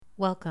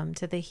Welcome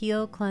to the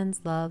Heal,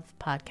 Cleanse, Love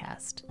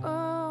podcast.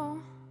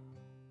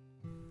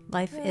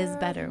 Life is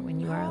better when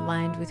you are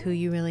aligned with who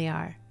you really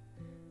are.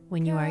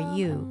 When you are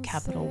you,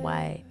 capital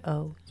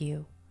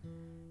Y-O-U.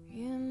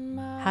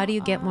 How do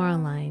you get more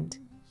aligned?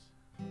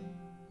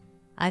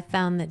 I've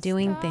found that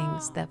doing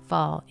things that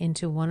fall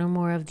into one or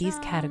more of these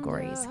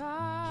categories,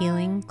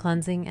 healing,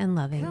 cleansing, and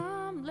loving,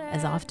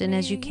 as often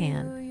as you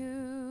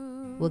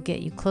can, will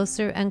get you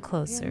closer and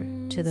closer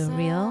to the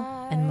real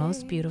and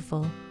most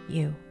beautiful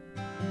you.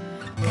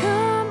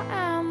 Come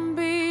and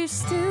be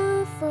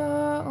still for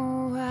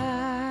a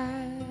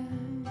while.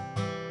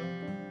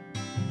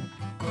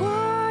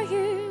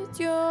 Quiet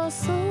your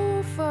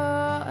soul for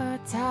a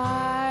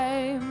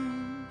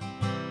time.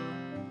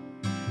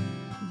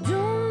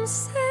 Don't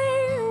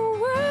say a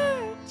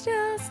word,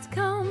 just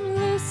come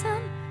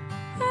listen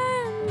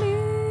and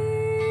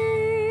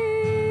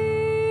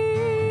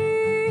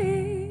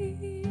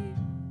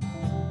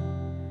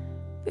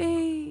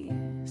be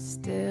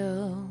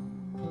still.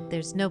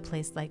 There's no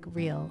place like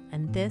real,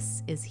 and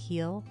this is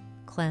Heal,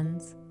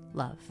 Cleanse,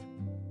 Love.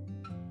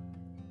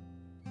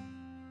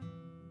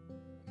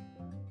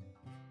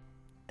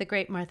 The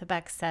great Martha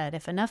Beck said,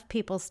 if enough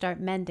people start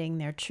mending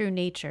their true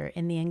nature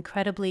in the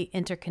incredibly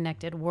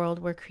interconnected world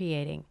we're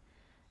creating,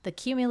 the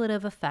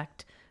cumulative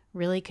effect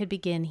really could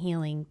begin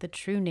healing the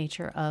true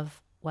nature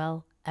of,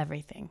 well,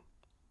 everything.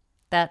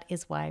 That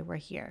is why we're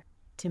here,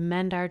 to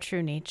mend our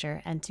true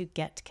nature and to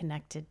get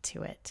connected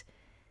to it.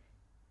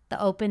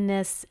 The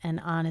openness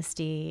and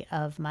honesty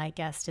of my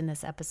guest in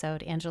this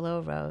episode, Angelo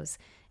Rose,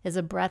 is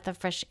a breath of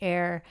fresh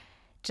air,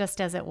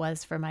 just as it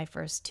was for my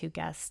first two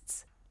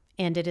guests.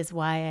 And it is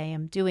why I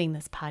am doing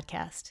this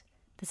podcast.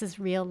 This is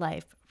real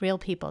life, real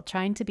people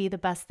trying to be the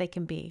best they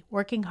can be,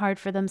 working hard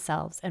for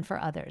themselves and for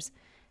others,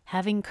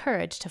 having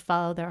courage to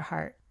follow their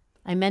heart.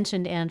 I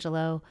mentioned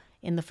Angelo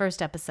in the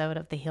first episode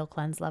of the Heal,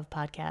 Cleanse, Love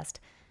podcast.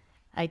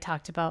 I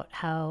talked about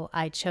how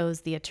I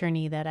chose the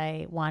attorney that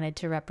I wanted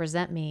to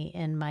represent me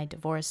in my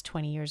divorce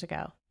 20 years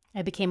ago.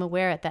 I became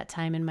aware at that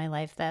time in my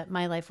life that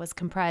my life was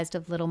comprised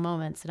of little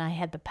moments, and I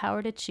had the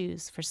power to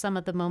choose, for some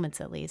of the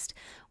moments at least,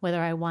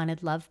 whether I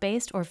wanted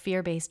love-based or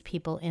fear-based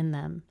people in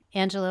them.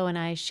 Angelo and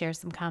I share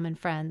some common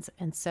friends,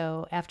 and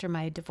so after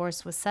my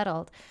divorce was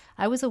settled,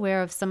 I was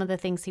aware of some of the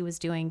things he was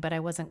doing, but I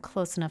wasn't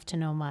close enough to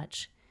know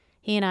much.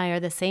 He and I are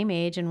the same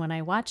age, and when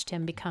I watched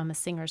him become a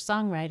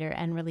singer-songwriter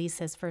and release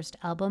his first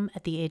album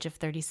at the age of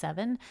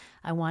 37,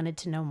 I wanted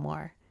to know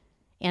more.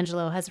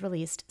 Angelo has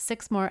released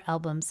 6 more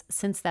albums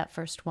since that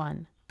first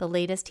one. The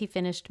latest he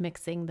finished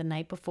mixing the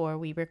night before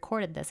we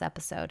recorded this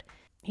episode.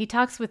 He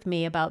talks with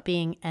me about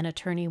being an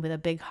attorney with a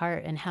big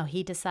heart and how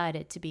he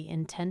decided to be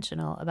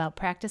intentional about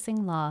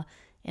practicing law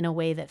in a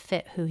way that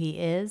fit who he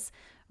is,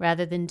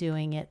 rather than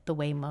doing it the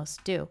way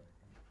most do.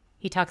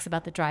 He talks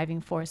about the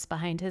driving force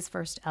behind his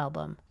first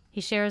album. He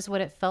shares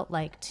what it felt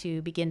like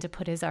to begin to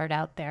put his art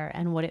out there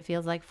and what it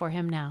feels like for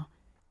him now.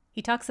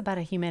 He talks about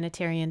a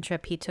humanitarian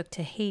trip he took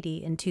to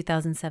Haiti in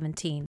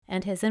 2017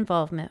 and his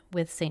involvement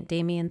with St.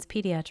 Damien's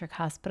Pediatric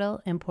Hospital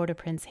in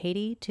Port-au-Prince,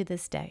 Haiti to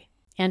this day.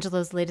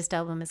 Angelo's latest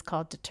album is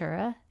called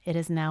Datura. It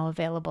is now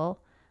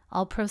available.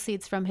 All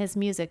proceeds from his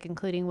music,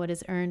 including what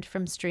is earned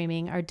from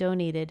streaming, are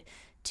donated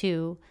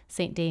to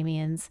St.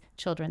 Damien's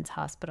Children's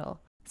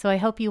Hospital. So I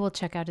hope you will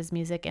check out his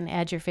music and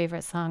add your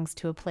favorite songs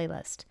to a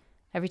playlist.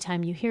 Every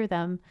time you hear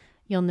them,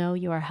 you'll know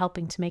you are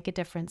helping to make a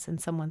difference in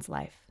someone's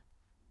life.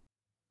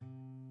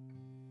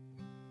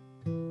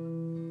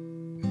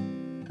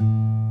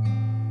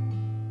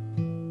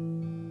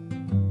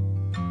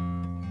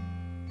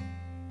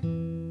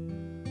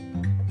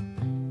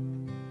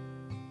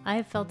 I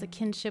have felt a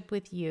kinship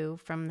with you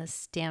from the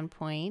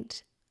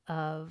standpoint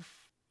of,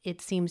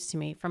 it seems to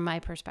me, from my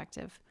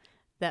perspective,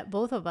 that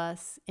both of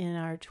us in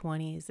our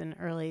 20s and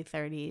early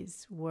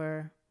 30s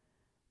were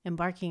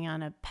embarking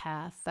on a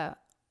path that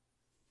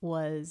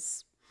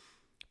was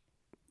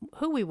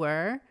who we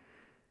were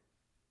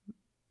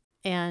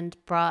and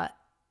brought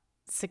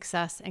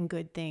success and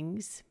good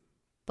things,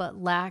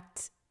 but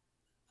lacked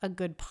a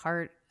big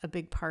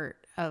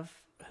part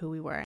of who we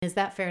were. Is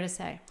that fair to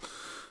say?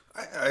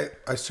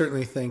 I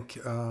certainly think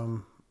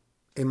in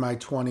my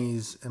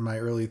 20s and my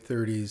early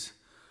 30s,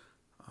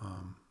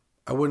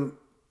 I wouldn't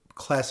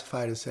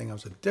classify it as saying I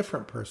was a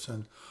different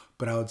person,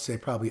 but I would say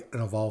probably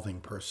an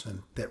evolving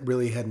person that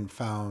really hadn't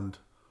found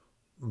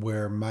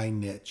where my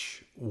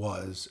niche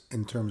was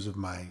in terms of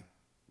my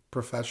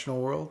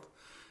professional world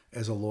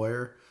as a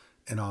lawyer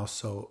and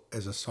also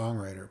as a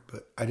songwriter.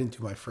 But I didn't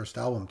do my first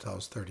album until I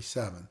was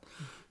 37.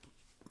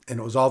 And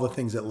it was all the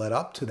things that led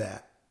up to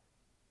that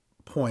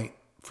point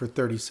for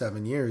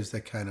 37 years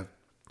that kind of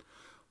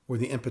were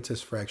the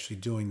impetus for actually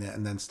doing that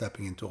and then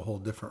stepping into a whole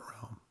different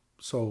realm.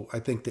 So I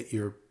think that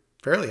you're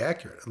fairly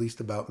accurate, at least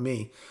about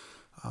me.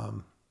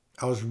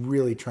 I was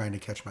really trying to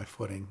catch my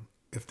footing.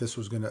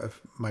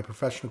 If my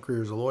professional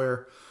career as a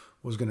lawyer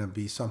was going to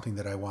be something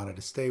that I wanted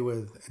to stay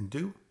with and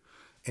do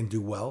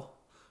well,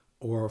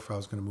 or if I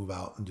was going to move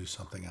out and do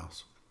something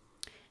else.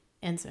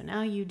 And so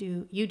now you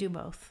do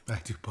both. I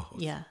do both.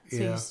 Yeah. So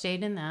you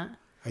stayed in that.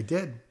 I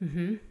did.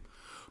 Mm-hmm.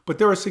 But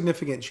there were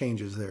significant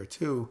changes there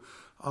too.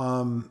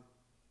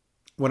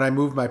 When I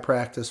moved my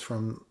practice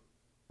from,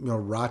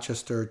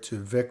 Rochester to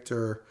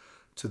Victor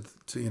to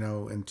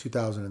in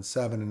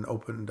 2007 and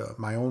opened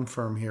my own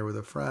firm here with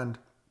a friend,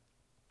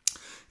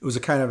 it was a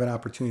kind of an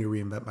opportunity to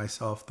reinvent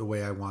myself the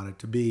way I wanted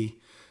to be.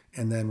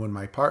 And then when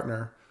my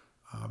partner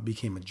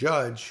became a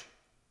judge,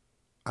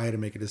 I had to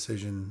make a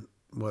decision.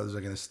 Was I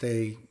going to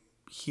stay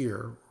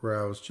here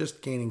where I was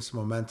just gaining some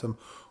momentum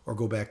or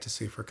go back to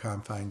safer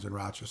confines in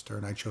Rochester?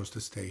 And I chose to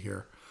stay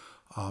here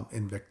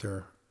in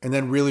Victor and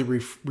then really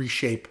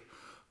reshape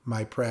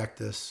my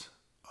practice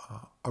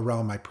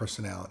around my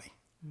personality,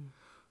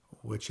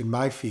 which in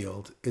my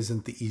field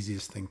isn't the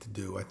easiest thing to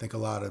do. I think a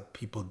lot of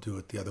people do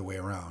it the other way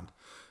around.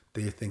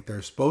 They think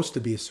they're supposed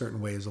to be a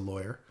certain way as a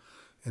lawyer,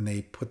 and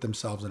they put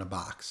themselves in a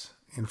box.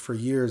 And for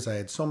years, I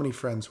had so many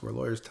friends who were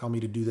lawyers tell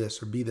me to do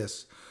this or be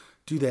this,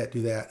 do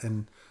that.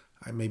 And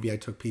maybe I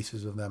took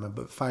pieces of them.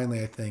 But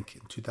finally, I think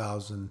in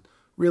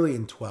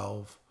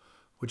 2012,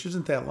 which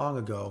isn't that long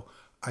ago,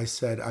 I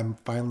said, I'm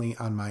finally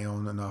on my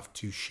own enough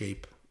to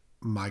shape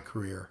my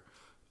career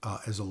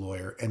as a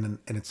lawyer. And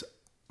it's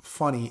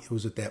funny, it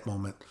was at that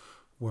moment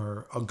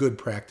where a good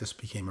practice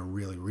became a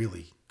really,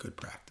 really good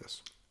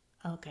practice.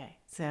 Okay,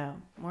 so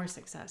more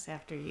success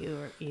after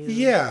you.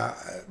 Yeah,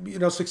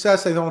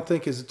 success I don't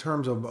think is in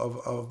terms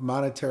of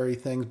monetary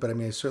things, but I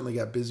mean I certainly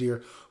got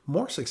busier.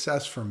 More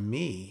success for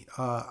me.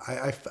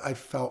 I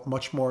felt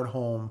much more at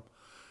home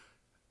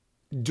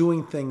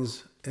doing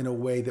things in a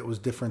way that was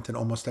different than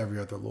almost every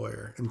other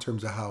lawyer in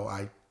terms of how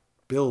I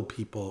build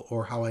people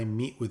or how I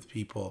meet with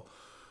people.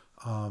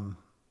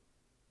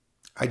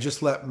 I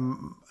just let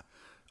the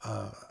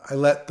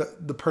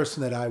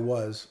person that I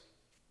was,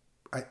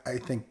 I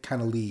think,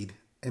 kind of lead.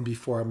 And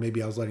before,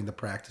 maybe I was letting the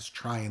practice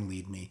try and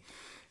lead me.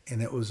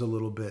 And it was a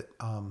little bit,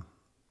 I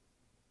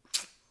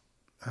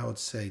would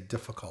say,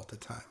 difficult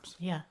at times.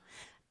 Yeah.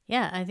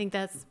 Yeah, I think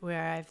that's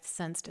where I've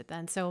sensed it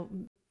then. So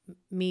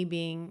me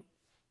being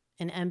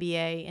an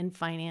MBA in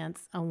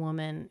finance, a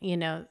woman,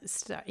 in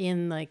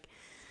like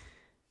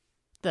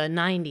the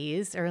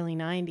 90s, early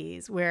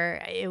 90s,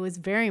 where it was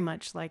very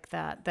much like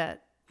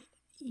that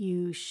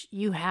you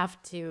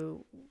have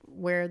to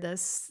wear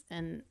this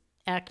and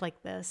act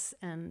like this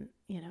and,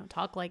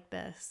 talk like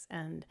this.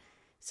 And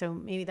so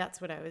maybe that's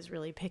what I was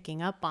really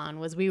picking up on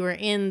was we were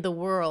in the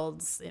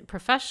worlds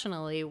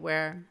professionally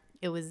where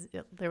there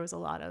was a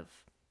lot of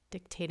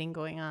dictating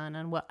going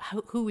on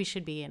who we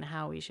should be and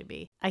how we should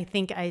be. I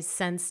think I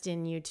sensed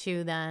in you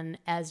too then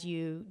as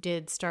you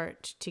did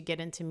start to get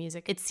into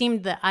music. It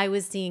seemed that I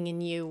was seeing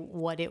in you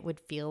what it would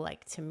feel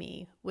like to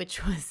me,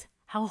 which was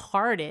how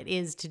hard it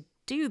is to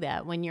do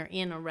that when you're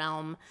in a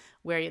realm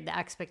where the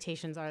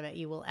expectations are that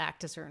you will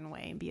act a certain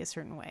way and be a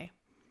certain way.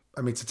 I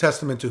mean, it's a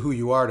testament to who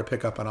you are to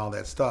pick up on all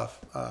that stuff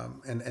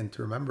and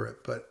to remember it.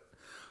 But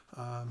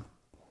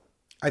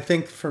I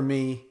think for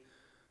me,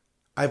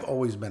 I've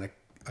always been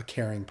a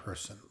caring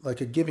person, like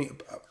a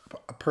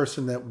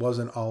person that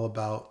wasn't all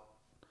about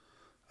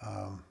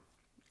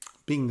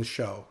being the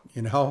show,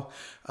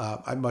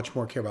 I much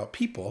more care about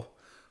people,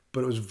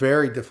 but it was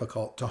very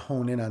difficult to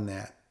hone in on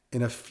that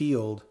in a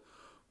field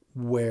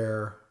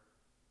where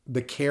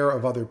the care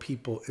of other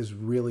people is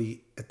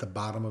really at the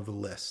bottom of the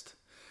list.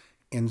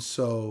 And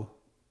so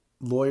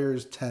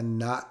lawyers tend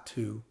not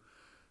to,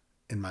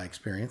 in my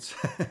experience,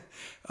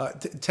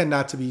 tend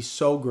not to be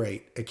so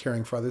great at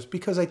caring for others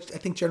because I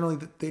think generally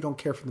that they don't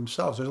care for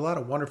themselves. There's a lot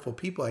of wonderful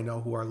people I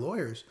know who are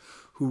lawyers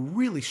who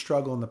really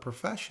struggle in the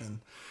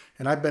profession.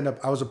 And I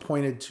was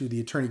appointed to the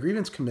Attorney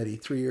Grievance Committee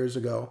 4 years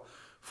ago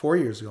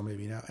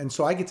maybe now. And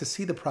so I get to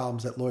see the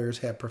problems that lawyers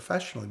have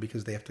professionally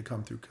because they have to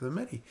come through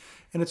committee.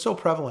 And it's so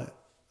prevalent,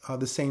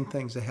 the same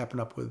things that happen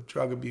up with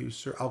drug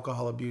abuse or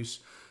alcohol abuse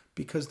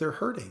because they're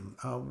hurting.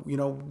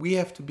 We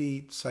have to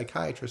be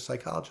psychiatrists,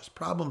 psychologists,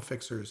 problem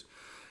fixers.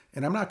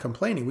 And I'm not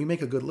complaining. We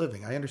make a good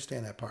living. I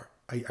understand that part.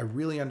 I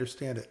really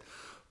understand it.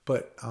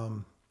 But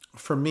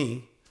for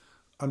me,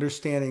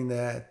 understanding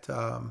that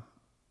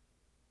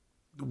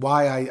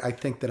why I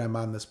think that I'm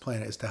on this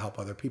planet is to help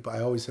other people. I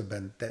always have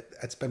been.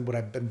 That's been what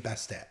I've been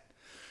best at.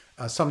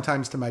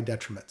 Sometimes to my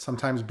detriment.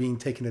 Sometimes being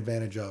taken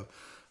advantage of.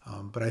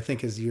 But I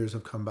think as years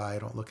have come by, I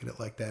don't look at it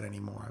like that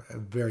anymore. I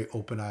have very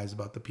open eyes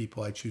about the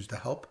people I choose to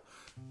help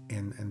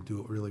and do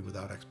it really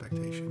without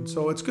expectation.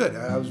 So it's good.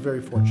 I was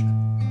very fortunate.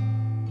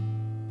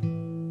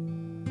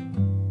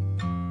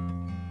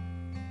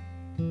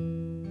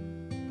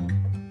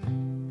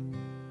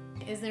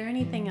 Is there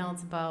anything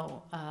else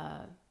about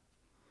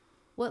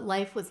what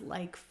life was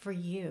like for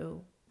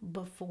you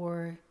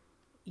before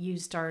you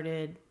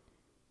started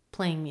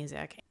playing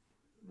music?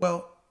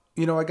 Well,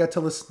 I got to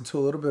listen to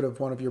a little bit of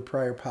one of your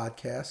prior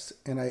podcasts,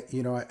 and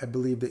I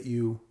believe that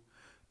you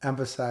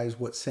emphasize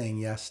what saying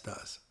yes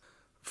does.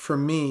 For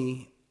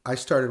me, I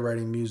started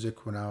writing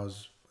music when I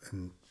was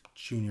in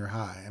junior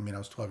high. I mean, I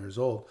was 12 years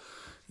old.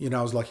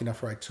 I was lucky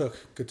enough where I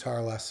took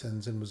guitar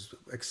lessons and was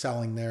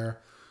excelling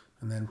there.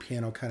 And then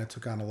piano kind of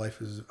took on a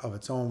life of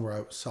its own where I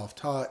was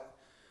self-taught.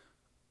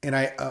 and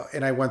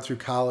I went through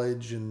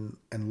college and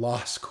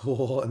law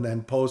school and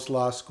then post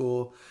law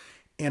school,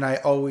 and I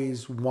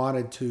always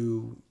wanted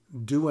to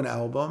do an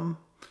album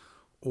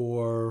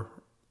or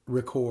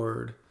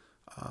record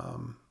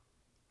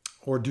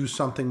or do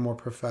something more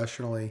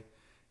professionally,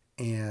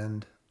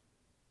 and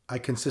I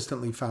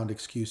consistently found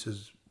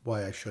excuses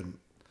why I shouldn't.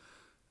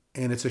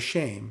 And it's a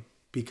shame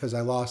because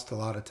I lost a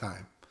lot of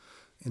time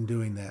in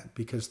doing that,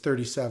 because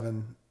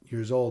 37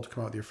 years old to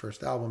come out with your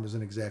first album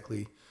isn't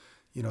exactly,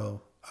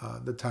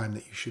 the time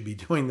that you should be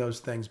doing those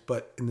things.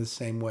 But in the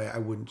same way, I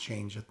wouldn't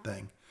change a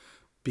thing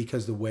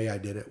because the way I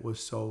did it was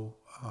so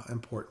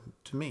important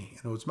to me,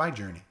 and it was my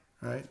journey,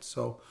 right?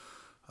 So,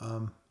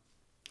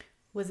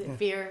 was it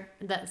fear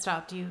that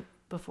stopped you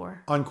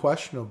before?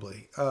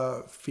 unquestionably,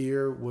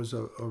 fear was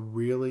a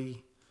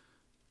really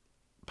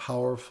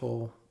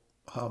powerful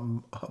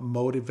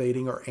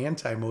motivating or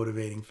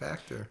anti-motivating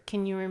factor.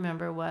 Can you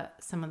remember what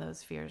some of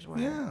those fears were?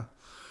 Yeah.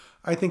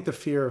 I think the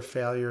fear of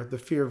failure, the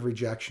fear of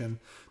rejection,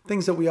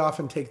 things that we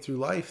often take through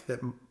life that,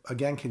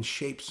 again, can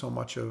shape so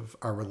much of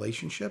our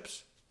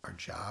relationships, our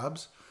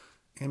jobs,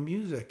 and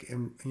music.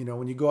 And,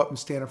 when you go up and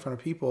stand in front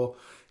of people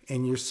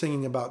and you're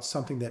singing about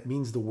something that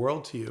means the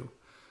world to you,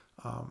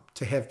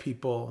 to have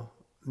people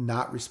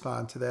not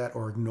respond to that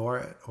or ignore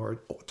it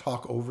or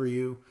talk over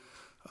you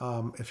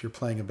if you're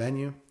playing a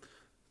venue,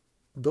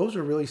 those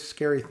are really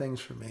scary things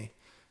for me.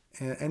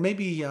 And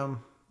maybe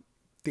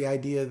the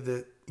idea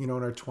that, in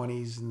our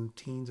 20s and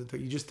teens, and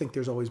you just think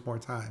there's always more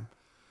time,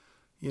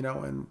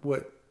 and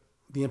what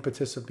the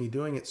impetus of me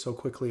doing it so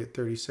quickly at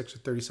 36 or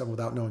 37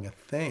 without knowing a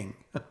thing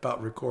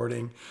about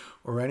recording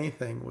or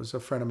anything was a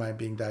friend of mine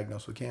being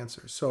diagnosed with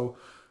cancer. So,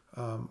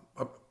 I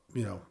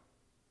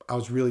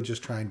was really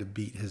just trying to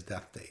beat his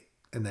death date,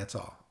 and that's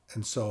all.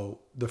 And so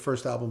the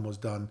first album was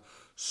done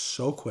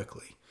so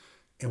quickly,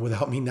 and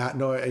without me not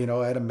knowing,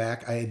 I had a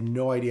Mac, I had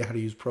no idea how to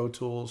use Pro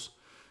Tools,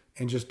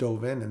 and just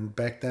dove in. And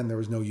back then there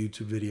was no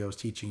YouTube videos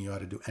teaching you how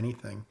to do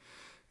anything.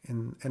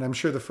 And I'm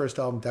sure the first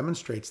album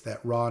demonstrates that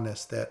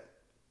rawness, that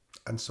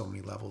on so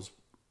many levels.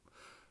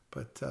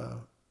 But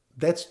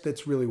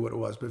that's really what it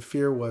was. But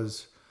fear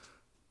was,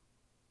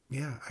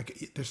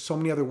 there's so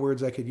many other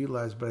words I could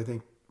utilize, but I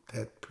think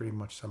that pretty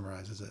much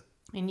summarizes it.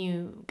 And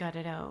you got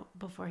it out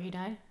before he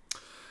died?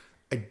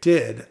 I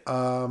did.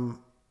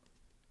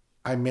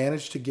 I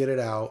managed to get it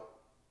out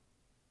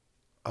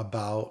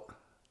about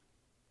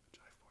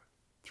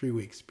 3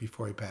 weeks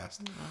before he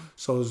passed. Mm-hmm.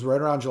 So it was right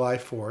around July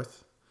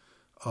 4th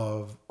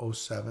of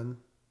 2007.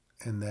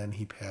 And then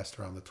he passed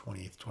around the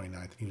 28th, 29th.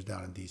 And he was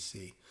down in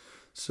D.C.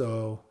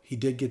 So he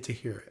did get to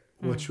hear it,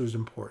 which was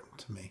important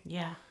to me.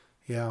 Yeah.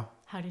 Yeah.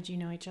 How did you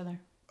know each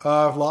other?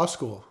 Law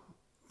school.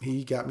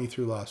 He got me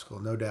through law school,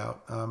 no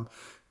doubt.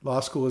 Law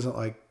school isn't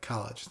like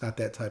college. It's not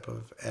that type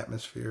of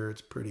atmosphere.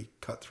 It's pretty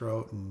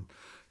cutthroat and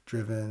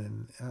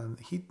driven. And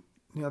he,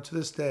 to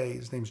this day,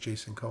 his name's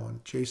Jason Cohen.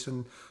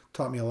 Jason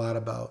taught me a lot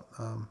about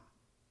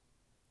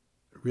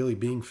really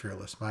being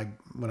fearless.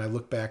 When I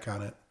look back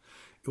on it,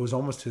 it was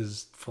almost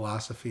his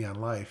philosophy on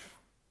life.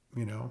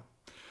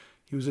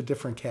 He was a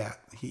different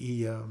cat.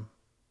 He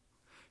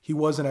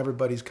wasn't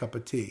everybody's cup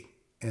of tea,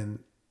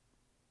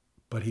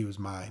 but he was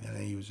mine, and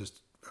he was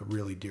just a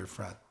really dear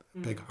friend,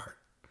 big heart.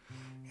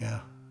 Yeah.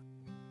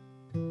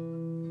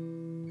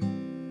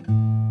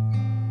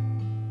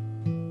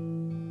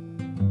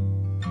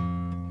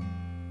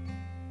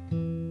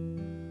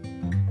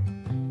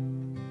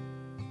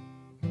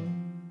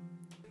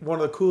 One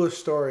of the coolest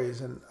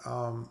stories, and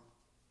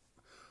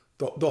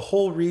the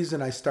whole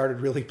reason I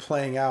started really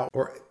playing out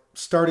or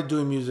started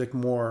doing music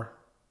more,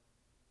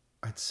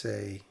 I'd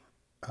say,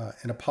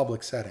 in a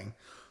public setting,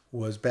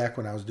 was back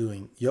when I was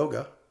doing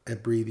yoga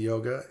at Breathe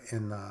Yoga,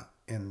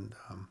 and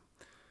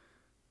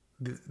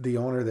the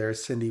owner there,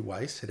 Cindy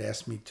Weiss, had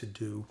asked me to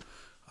do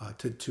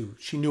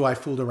she knew I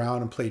fooled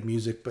around and played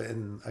music, but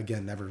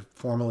again, never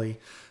formally.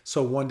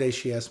 So one day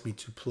she asked me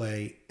to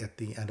play at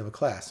the end of a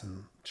class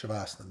in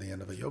Shavasana, the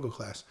end of a yoga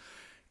class.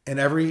 And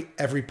every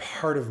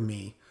part of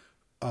me,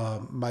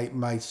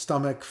 my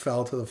stomach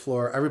fell to the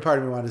floor. Every part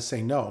of me wanted to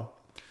say no.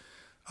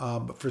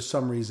 But for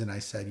some reason I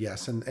said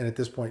yes. And at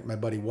this point, my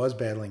buddy was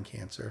battling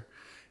cancer.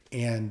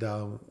 And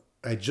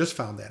I just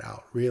found that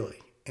out, really.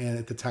 And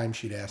at the time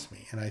she'd asked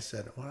me, and I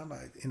said, what am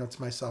I,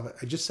 to myself,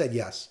 I just said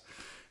yes.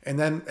 And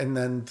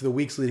then the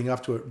weeks leading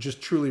up to it,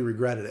 just truly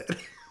regretted it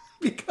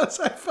because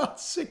I felt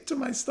sick to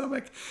my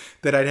stomach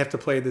that I'd have to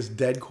play this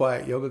dead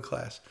quiet yoga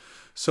class.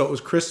 So it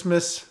was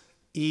Christmas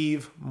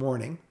Eve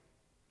morning,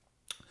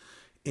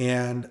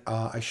 and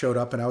I showed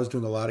up, and I was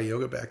doing a lot of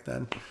yoga back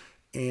then.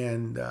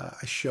 And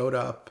I showed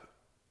up,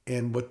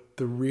 and what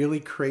the really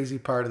crazy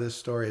part of this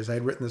story is, I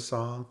had written the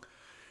song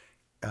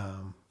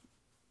and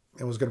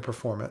was going to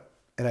perform it.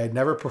 And I had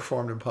never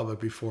performed in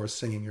public before,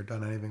 singing or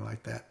done anything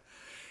like that.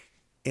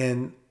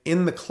 And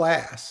in the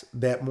class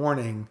that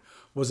morning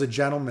was a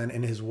gentleman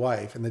and his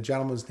wife, and the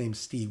gentleman's named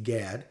Steve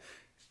Gadd,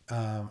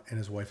 and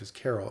his wife is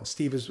Carol. And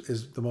Steve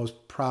is the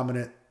most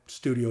prominent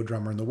studio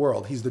drummer in the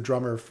world. He's the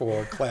drummer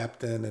for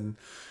Clapton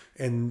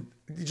and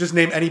just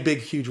name any big,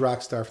 huge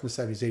rock star from the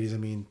 70s, 80s. I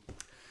mean,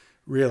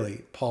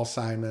 Really, Paul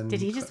Simon.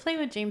 Did he just play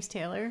with James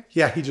Taylor?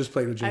 Yeah, he just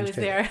played with James was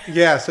Taylor. there.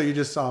 Yeah, so you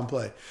just saw him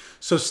play.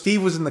 So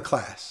Steve was in the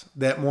class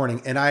that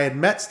morning, and I had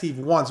met Steve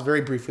once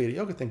very briefly at a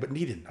yoga thing, but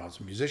he didn't know I was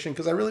a musician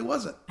because I really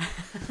wasn't.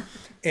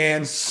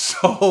 And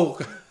so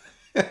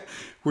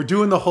we're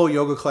doing the whole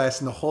yoga class,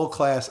 and the whole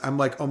class, I'm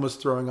like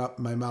almost throwing up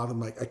in my mouth. I'm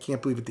like, I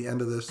can't believe at the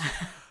end of this,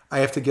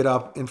 I have to get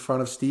up in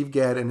front of Steve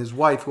Gadd and his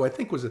wife, who I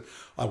think was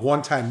a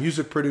one-time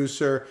music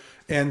producer.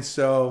 And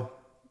so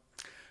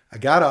I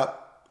got up,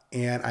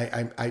 and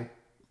I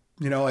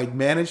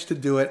managed to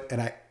do it,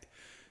 and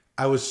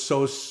I was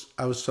so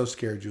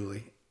scared,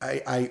 Julie.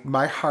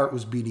 My heart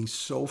was beating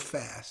so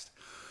fast.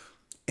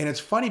 And it's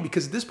funny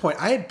because at this point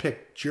I had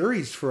picked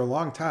juries for a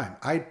long time.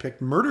 I had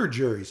picked murder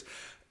juries,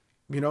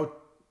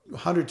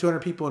 100, 200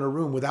 people in a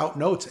room without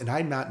notes, and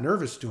I'm not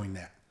nervous doing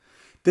that.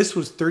 This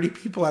was 30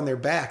 people on their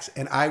backs,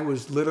 and I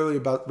was literally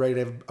about ready to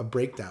have a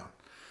breakdown,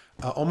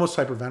 almost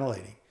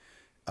hyperventilating,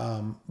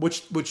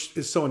 which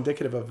is so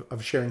indicative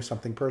of sharing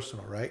something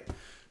personal, right?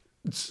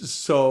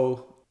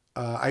 So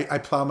I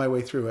plowed my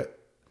way through it,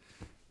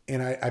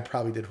 and I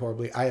probably did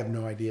horribly. I have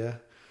no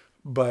idea.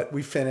 But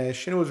we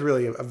finished, and it was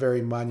really a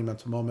very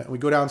monumental moment. And we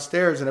go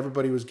downstairs, and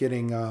everybody was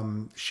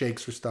getting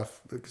shakes or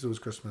stuff because it was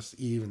Christmas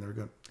Eve, and they were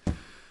good.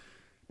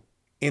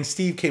 And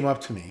Steve came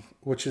up to me,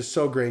 which is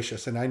so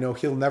gracious, and I know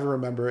he'll never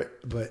remember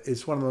it, but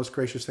it's one of the most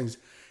gracious things.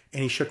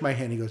 And he shook my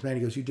hand. He goes, "Man,"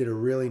 he goes, "you did a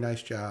really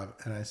nice job."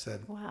 And I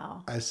said,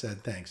 "Wow." I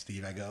said, "Thanks,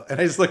 Steve." I go,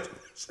 and I just looked at him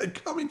and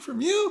said, "Coming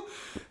from you,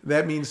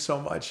 that means so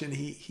much." And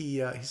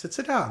he said,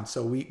 "Sit down."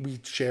 So we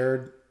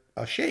shared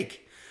a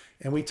shake,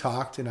 and we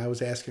talked. And I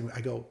was asking,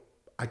 I go,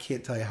 "I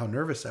can't tell you how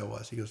nervous I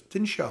was." He goes,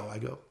 "Didn't show." I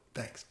go,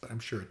 "Thanks, but I'm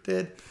sure it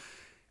did."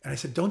 And I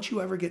said, "Don't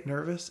you ever get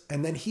nervous?"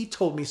 And then he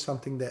told me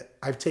something that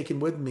I've taken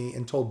with me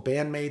and told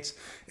bandmates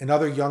and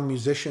other young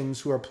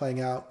musicians who are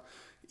playing out,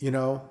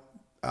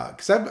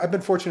 because I've been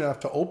fortunate enough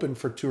to open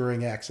for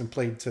touring acts and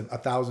played to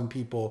 1,000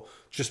 people,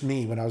 just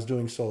me, when I was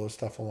doing solo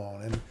stuff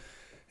alone.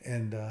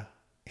 And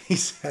he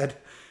said,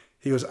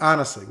 he goes,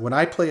 "Honestly, when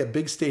I play a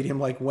big stadium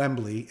like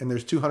Wembley and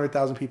there's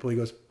 200,000 people," he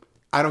goes,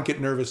 "I don't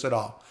get nervous at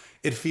all.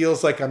 It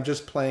feels like I'm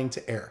just playing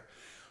to air.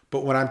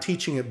 But when I'm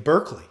teaching at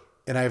Berkeley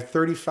and I have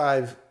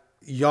 35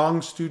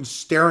 young students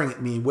staring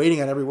at me,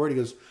 waiting on every word," he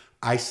goes,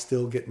 "I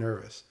still get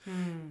nervous."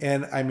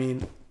 And I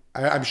mean,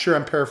 I'm sure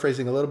I'm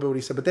paraphrasing a little bit what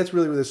he said, but that's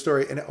really the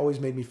story. And it always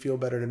made me feel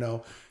better to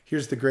know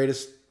here's the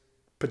greatest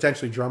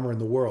potentially drummer in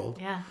the world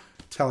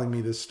telling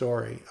me this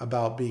story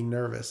about being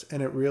nervous.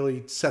 And it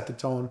really set the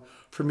tone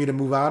for me to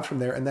move on from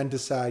there and then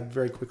decide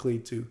very quickly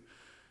to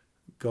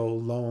go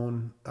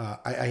loan.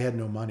 I had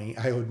no money.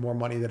 I owed more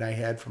money than I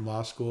had from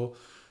law school.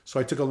 So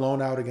I took a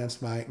loan out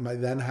against my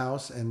then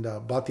house and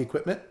bought the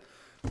equipment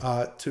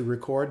to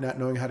record, not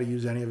knowing how to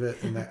use any of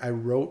it. And I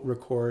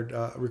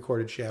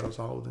recorded Shadows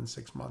all within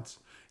 6 months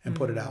and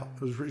put it out.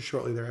 It was really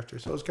shortly thereafter.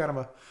 So it was kind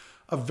of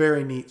a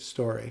very neat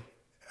story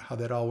how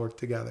that all worked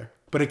together.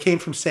 But it came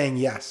from saying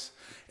yes.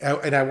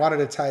 And I wanted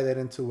to tie that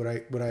into what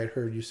I had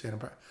heard you say.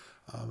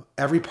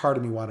 Every part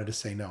of me wanted to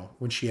say no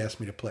when she asked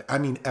me to play. I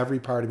mean, every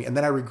part of me. And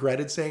then I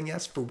regretted saying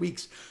yes for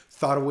weeks.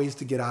 Thought of ways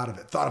to get out of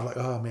it. Thought of like,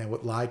 oh man,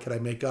 what lie could I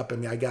make up? I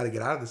mean, I got to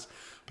get out of this.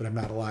 But I'm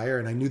not a liar.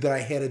 And I knew that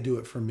I had to do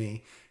it for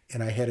me.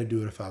 And I had to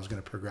do it if I was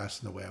going to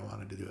progress in the way I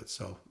wanted to do it.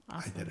 So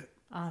awesome. I did it.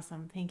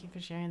 Awesome. Thank you for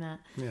sharing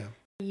that. Yeah.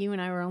 You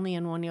and I were only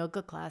in one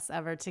yoga class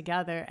ever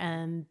together,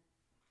 and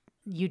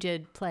you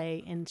did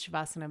play in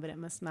Shavasana, but it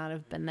must not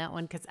have been that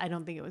one because I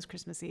don't think it was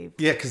Christmas Eve.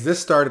 Yeah, because this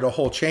started a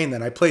whole chain.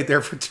 Then I played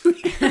there for 2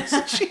 years.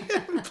 She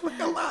didn't play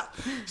a lot.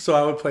 So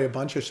I would play a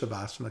bunch of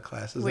Shavasana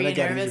classes. Were you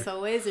nervous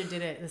always, or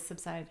did it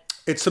subside?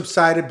 It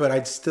subsided, but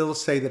I'd still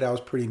say that I was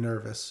pretty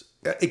nervous.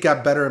 It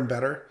got better and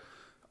better.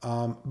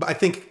 But I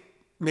think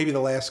maybe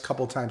the last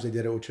couple of times I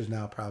did it, which is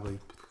now probably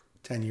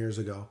 10 years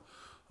ago,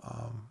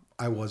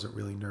 I wasn't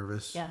really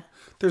nervous. Yeah.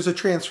 There's a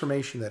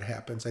transformation that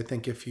happens. I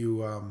think if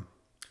you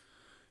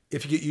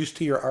get used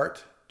to your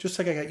art, just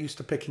like I got used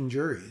to picking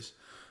juries,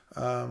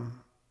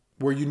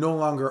 where you no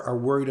longer are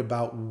worried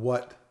about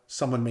what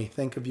someone may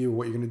think of you or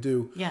what you're going to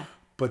do. Yeah.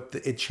 But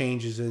it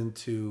changes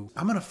into,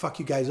 I'm going to fuck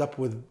you guys up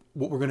with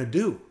what we're going to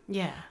do.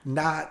 Yeah.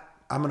 Not,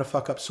 I'm going to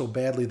fuck up so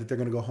badly that they're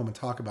going to go home and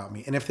talk about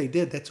me. And if they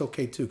did, that's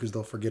okay too, because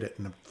they'll forget it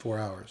in 4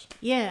 hours.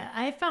 Yeah.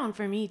 I found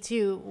for me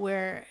too,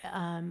 where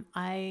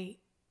I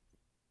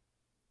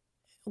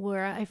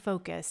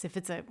focus,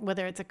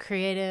 whether it's a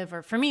creative,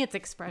 or for me it's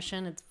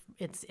expression,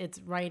 it's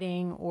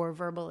writing or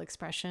verbal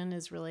expression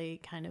is really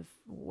kind of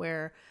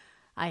where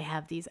I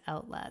have these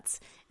outlets.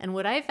 And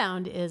what I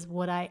found is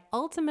what I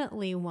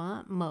ultimately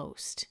want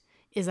most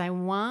is I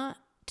want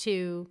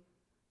to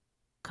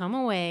come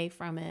away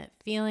from it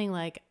feeling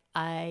like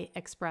I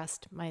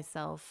expressed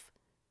myself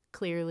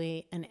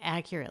clearly and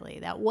accurately,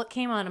 that what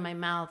came out of my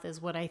mouth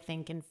is what I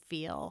think and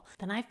feel,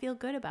 then I feel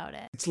good about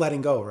it. It's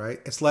letting go, right?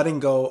 It's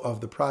letting go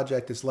of the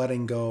project. It's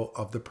letting go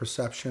of the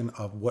perception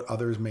of what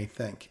others may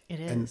think. It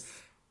is. And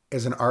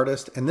as an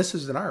artist, and this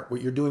is an art,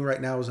 what you're doing right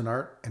now is an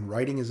art, and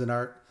writing is an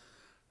art.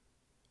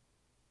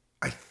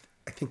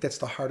 I think that's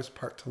the hardest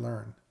part to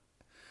learn.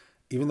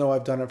 Even though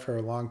I've done it for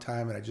a long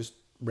time and I just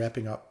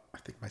wrapping up, I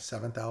think, my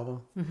 7th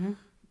album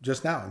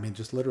just now. I mean,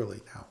 just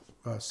literally now.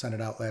 Sent it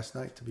out last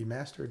night to be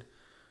mastered.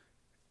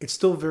 It's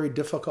still very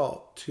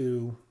difficult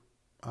to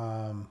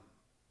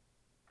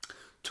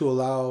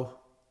allow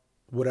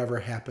whatever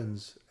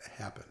happens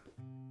happen.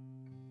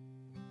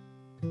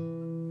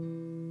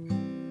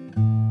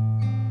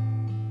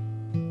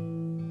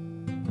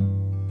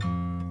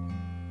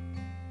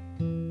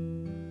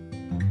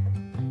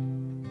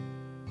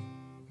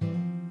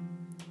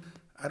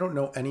 I don't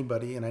know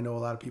anybody, and I know a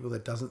lot of people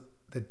that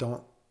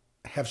don't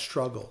have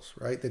struggles,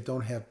 right? That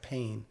don't have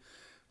pain.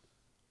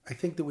 I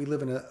think that we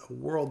live in a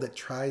world that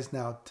tries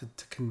now to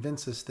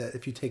convince us that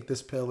if you take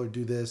this pill or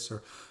do this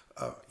or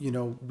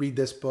read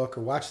this book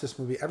or watch this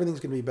movie, everything's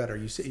going to be better.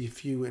 You see,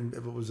 and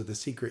it was The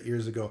Secret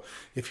years ago,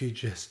 if you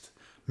just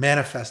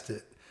manifest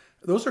it,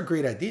 those are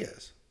great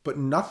ideas, but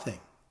nothing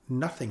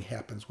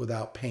happens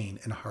without pain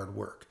and hard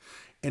work.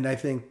 And I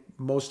think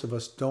most of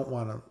us don't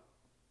want to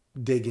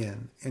dig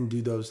in and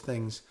do those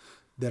things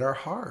that are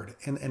hard.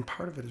 And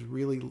part of it is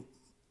really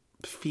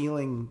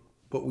feeling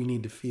what we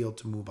need to feel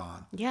to move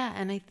on. Yeah.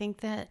 And I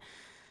think that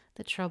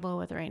the trouble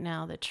with right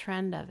now, the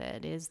trend of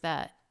it is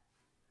that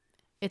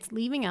it's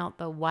leaving out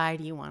the why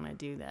do you want to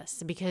do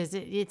this? Because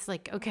it's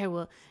like, okay,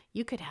 well,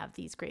 you could have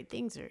these great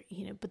things or,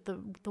 but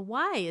the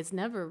why is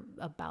never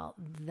about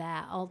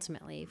that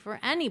ultimately for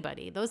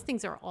anybody. Those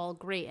things are all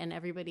great and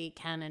everybody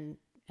can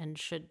and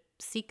should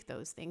seek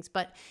those things.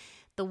 But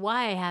the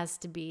why has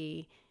to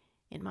be,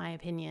 in my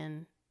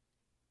opinion,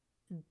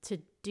 to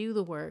do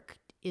the work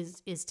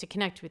is to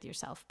connect with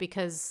yourself,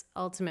 because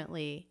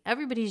ultimately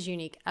everybody's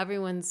unique.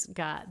 Everyone's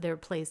got their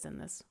place in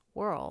this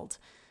world,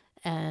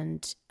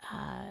 and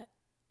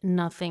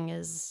nothing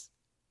is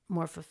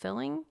more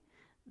fulfilling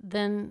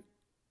than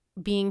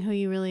being who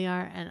you really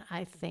are. And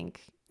I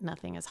think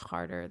nothing is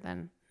harder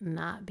than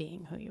not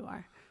being who you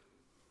are.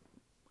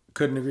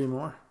 Couldn't agree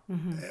more.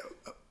 Mm-hmm.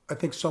 I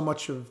think so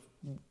much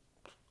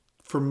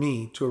for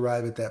me to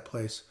arrive at that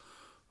place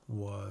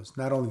was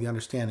not only the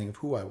understanding of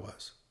who I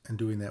was and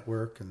doing that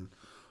work,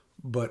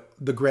 but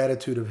the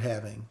gratitude of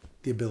having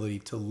the ability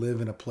to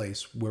live in a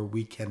place where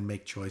we can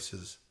make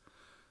choices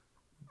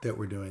that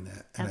we're doing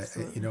that. And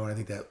Absolutely. and I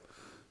think that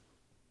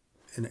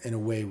in a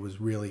way was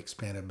really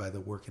expanded by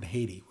the work in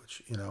Haiti,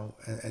 which,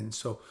 and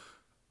so,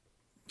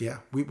 yeah,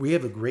 we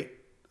have a great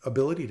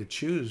ability to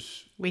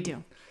choose. We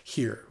do.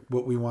 Here,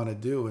 what we want to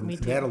do. And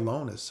that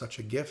alone is such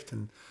a gift.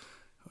 And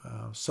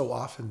so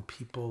often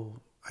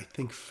people, I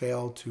think,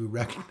 fail to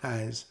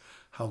recognize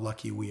how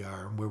lucky we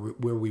are and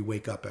where we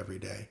wake up every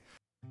day.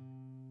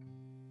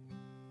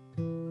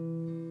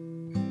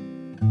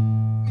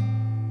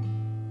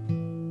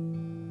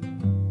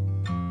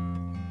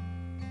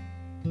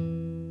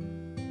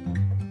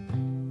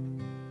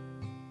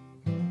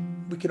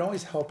 We can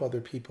always help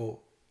other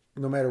people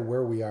no matter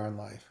where we are in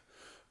life.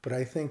 But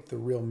I think the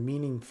real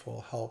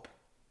meaningful help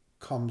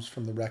comes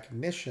from the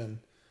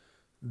recognition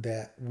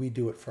that we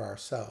do it for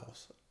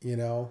ourselves.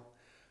 When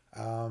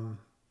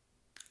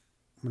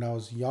I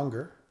was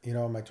younger,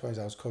 in my 20s,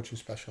 I was coaching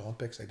Special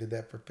Olympics. I did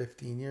that for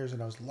 15 years,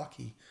 and I was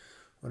lucky.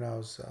 When I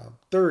was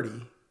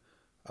 30,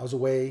 I was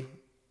away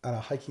on a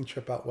hiking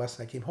trip out west,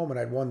 and I came home, and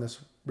I'd won this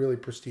really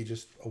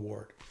prestigious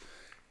award.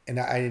 And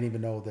I didn't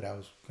even know that I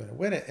was going to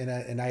win it.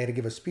 And I had to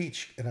give a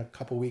speech in a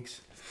couple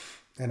weeks.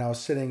 And I was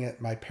sitting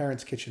at my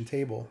parents' kitchen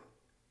table,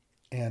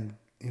 and,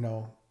 it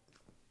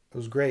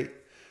was great.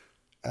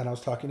 And I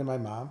was talking to my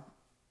mom,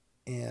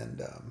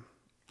 and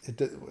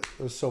it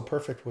was so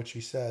perfect what she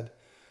said.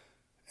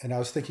 And I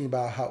was thinking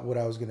about what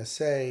I was going to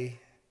say.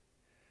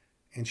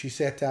 And she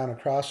sat down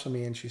across from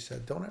me and she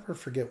said, "Don't ever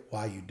forget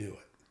why you do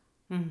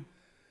it."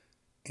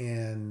 Mm-hmm.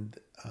 And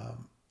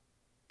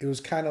it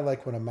was kind of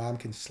like when a mom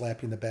can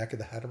slap you in the back of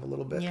the head a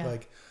little bit. Yeah.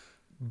 Like,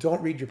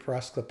 don't read your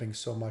press clippings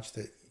so much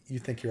that you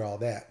think you're all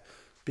that.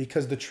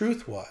 Because the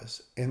truth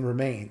was, and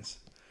remains,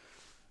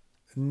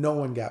 no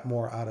one got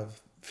more out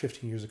of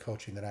 15 years of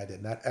coaching than I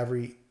did. Not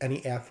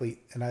any athlete,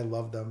 and I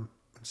love them.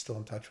 I'm still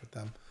in touch with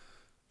them.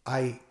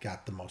 I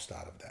got the most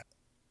out of that.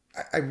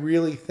 I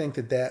really think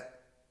that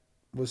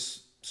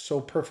was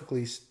so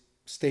perfectly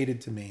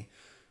stated to me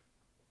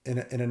in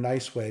a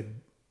nice way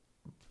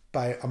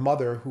by a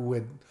mother who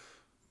had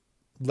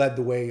led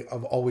the way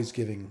of always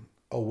giving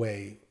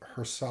away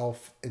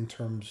herself in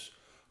terms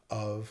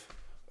of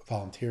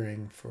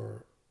volunteering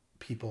for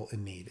people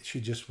in need.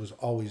 She just was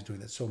always doing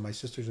that. So my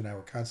sisters and I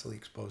were constantly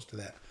exposed to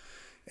that.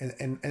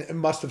 And it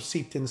must have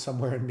seeped in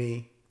somewhere in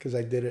me because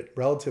I did it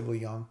relatively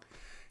young.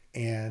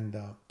 And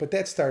but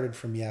that started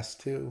from Yes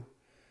too.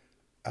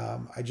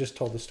 I just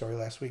told the story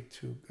last week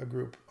to a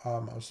group I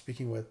was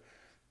speaking with,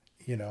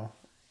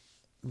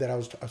 that I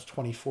was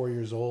 24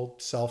 years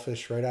old,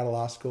 selfish, right out of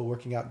law school,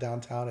 working out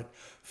downtown at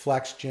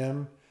Flex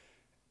Gym.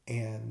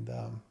 And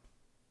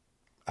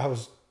I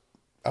was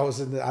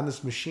on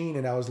this machine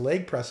and I was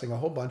leg pressing a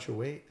whole bunch of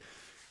weight.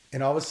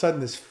 And all of a sudden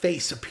this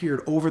face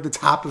appeared over the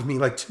top of me,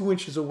 like 2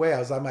 inches away. I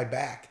was on my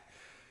back.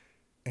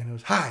 And it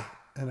was, "Hi."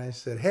 And I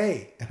said,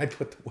 "Hey." And I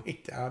put the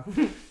weight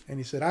down. And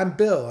he said, "I'm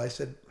Bill." I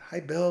said, "Hi,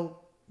 Bill.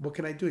 What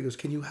can I do?" He goes,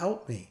 "Can you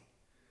help me?"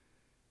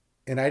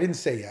 And I didn't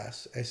say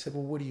yes. I said,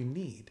 well, what do you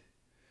need?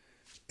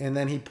 And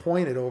then he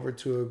pointed over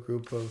to a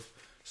group of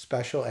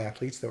special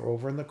athletes that were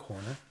over in the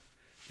corner.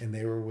 And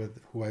they were with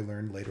who I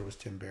learned later was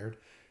Tim Baird.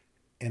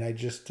 And I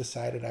just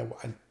decided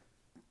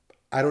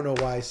I don't know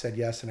why I said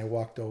yes. And I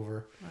walked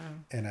over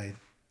and I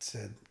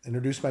said,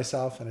 introduced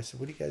myself. And I said,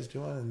 what are you guys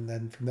doing? And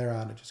then from there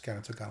on, it just kind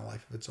of took on a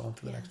life of its own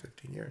for the next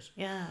 15 years.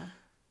 Yeah.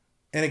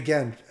 And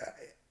again,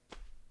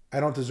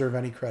 I don't deserve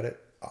any credit.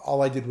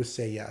 All I did was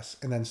say yes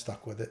and then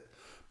stuck with it.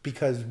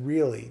 Because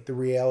really, the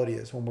reality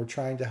is when we're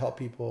trying to help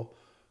people,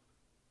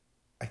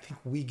 I think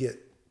we get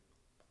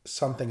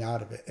something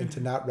out of it. And to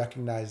not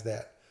recognize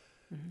that,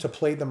 to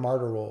play the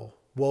martyr role,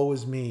 woe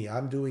is me,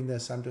 I'm doing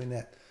this, I'm doing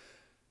that.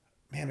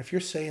 Man, if you're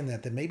saying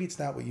that, then maybe it's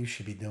not what you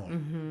should be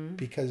doing.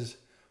 Because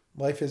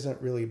life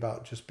isn't really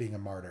about just being a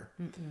martyr.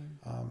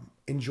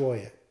 Enjoy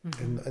it.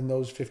 And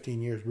those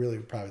 15 years really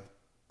were probably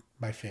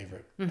my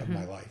favorite of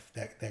my life,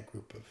 that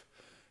group of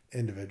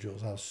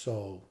individuals. I was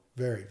so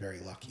very, very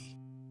lucky.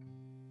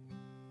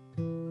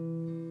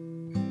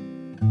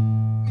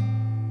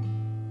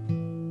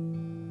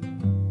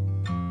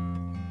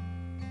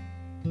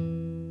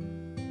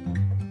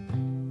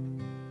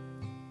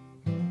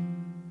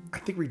 I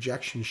think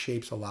rejection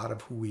shapes a lot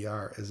of who we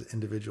are as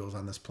individuals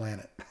on this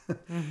planet.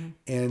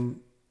 And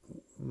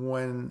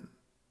when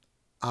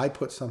I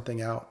put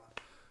something out,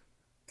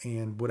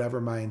 and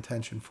whatever my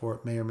intention for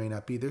it may or may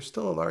not be, there's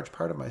still a large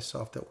part of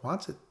myself that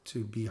wants it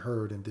to be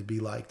heard and to be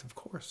liked, of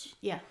course.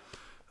 Yeah.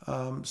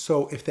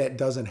 So if that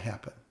doesn't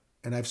happen,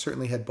 and I've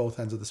certainly had both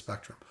ends of the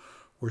spectrum,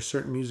 where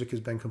certain music has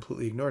been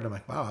completely ignored, I'm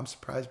like, wow, I'm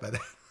surprised by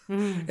that.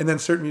 And then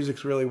certain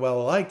music's really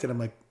well liked, and I'm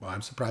like, well,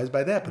 I'm surprised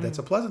by that, but that's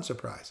a pleasant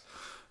surprise.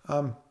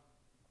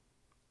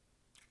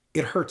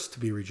 It hurts to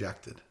be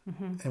rejected,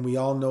 and we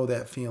all know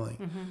that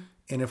feeling.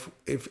 And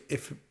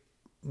if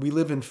we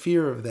live in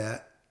fear of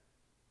that,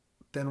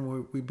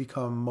 then we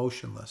become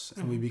motionless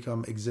and we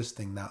become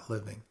existing, not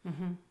living.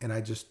 And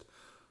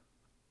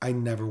I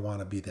never want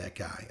to be that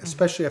guy,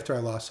 especially after I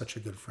lost such a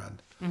good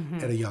friend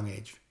at a young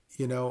age,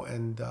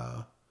 and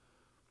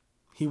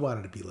he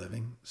wanted to be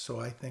living. So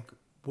I think,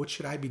 what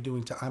should I be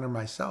doing to honor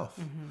myself?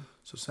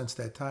 So since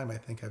that time, I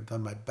think I've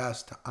done my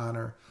best to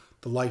honor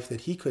the life that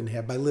he couldn't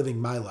have by living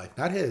my life,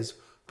 not his,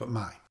 but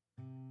mine.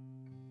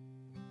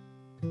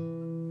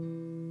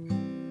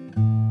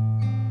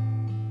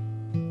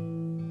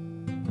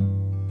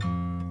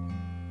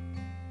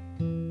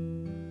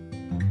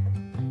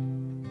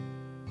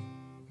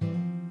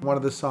 One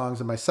of the songs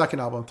in my second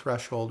album,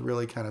 Threshold,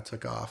 really kind of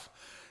took off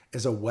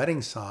as a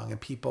wedding song, and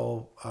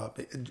people,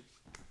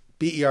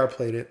 BER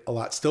played it a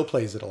lot, still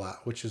plays it a lot,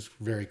 which is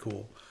very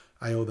cool.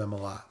 I owe them a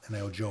lot, and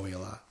I owe Joey a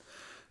lot.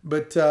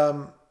 But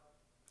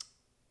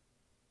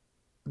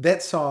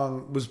that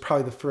song was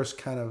probably the first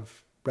kind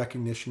of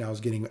recognition I was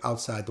getting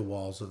outside the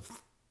walls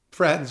of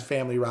friends,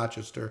 family,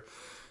 Rochester,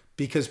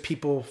 because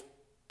people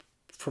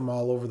from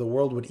all over the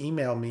world would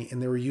email me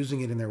and they were using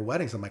it in their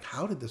weddings. I'm like,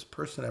 how did this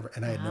person ever?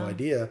 And I had no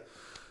idea,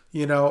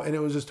 and it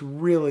was just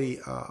really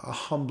a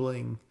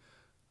humbling,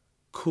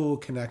 cool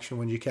connection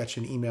when you catch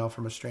an email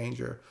from a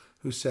stranger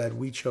who said,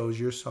 we chose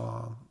your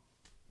song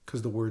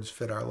because the words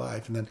fit our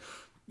life. And then,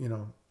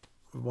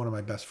 one of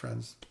my best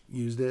friends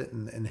used it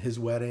in his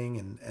wedding,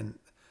 and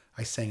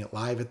I sang it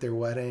live at their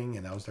wedding,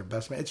 and I was their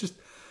best man. It's just,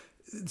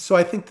 so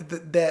I think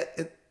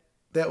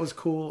that was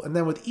cool. And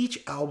then with each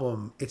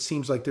album, it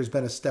seems like there's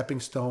been a stepping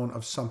stone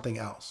of something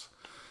else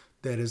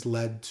that has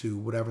led to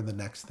whatever the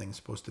next thing's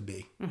supposed to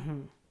be.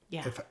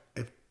 Yeah.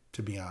 If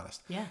to be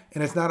honest. Yeah.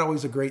 And it's not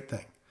always a great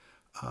thing.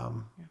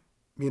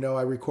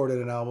 I recorded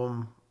an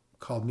album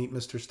called Meet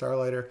Mr.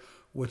 Starlighter,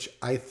 which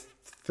I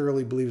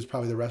thoroughly believe is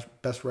probably the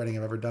best writing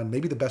I've ever done.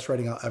 Maybe the best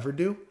writing I'll ever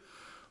do,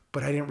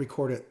 but I didn't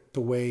record it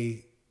the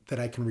way that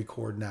I can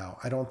record now.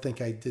 I don't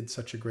think I did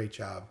such a great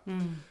job.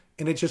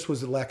 And it just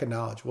was a lack of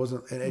knowledge.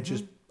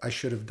 I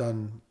should have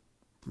done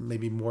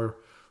maybe more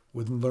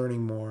with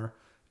learning more,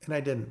 and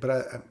I didn't.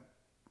 But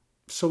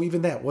so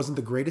even that wasn't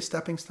the greatest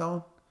stepping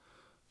stone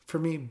for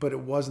me, but it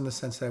was in the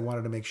sense that I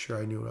wanted to make sure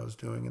I knew what I was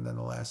doing. And then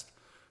the last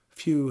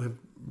few have,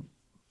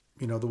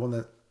 the one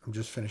that I'm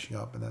just finishing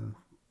up, and then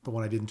the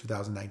one I did in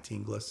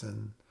 2019,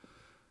 Glisten,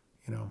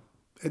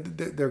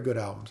 they're good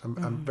albums.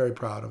 I'm very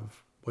proud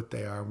of what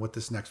they are and what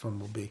this next one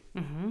will be.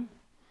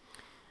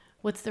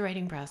 What's the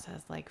writing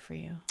process like for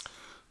you?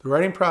 The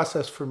writing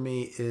process for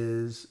me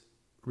is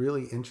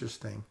really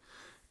interesting.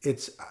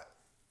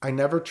 I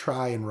never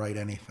try and write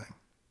anything.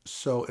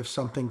 So if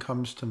something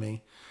comes to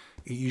me,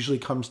 it usually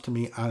comes to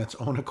me on its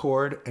own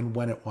accord and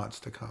when it wants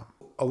to come.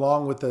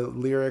 Along with the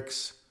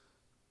lyrics,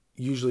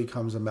 usually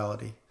comes a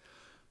melody.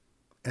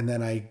 And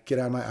then I get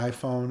on my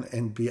iPhone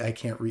and I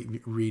can't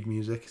read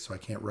music, so I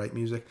can't write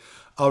music.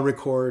 I'll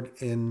record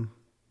in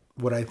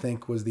what I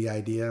think was the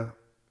idea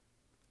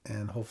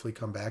and hopefully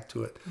come back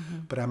to it.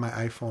 But on my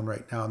iPhone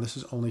right now, and this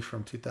is only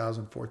from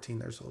 2014,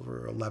 there's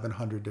over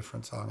 1,100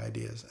 different song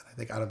ideas. And I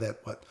think out of that,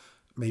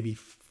 maybe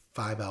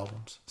 5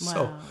 albums. Wow,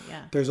 so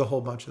yeah. There's a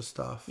whole bunch of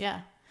stuff.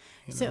 Yeah.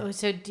 So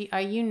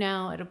are you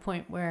now at a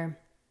point where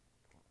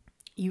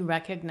You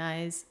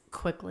recognize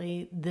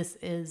quickly, this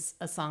is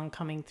a song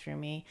coming through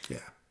me. Yeah.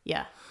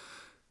 Yeah.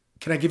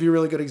 Can I give you a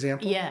really good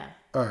example? Yeah.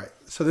 All right.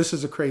 So this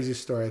is the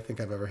craziest story I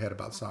think I've ever had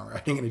about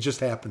songwriting, and it just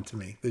happened to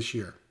me this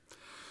year.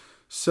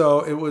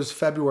 So it was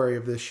February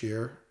of this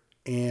year,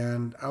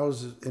 and I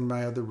was in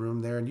my other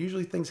room there, and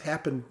usually things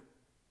happen.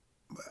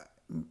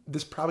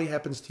 This probably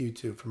happens to you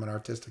too, from an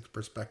artistic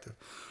perspective.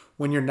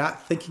 When you're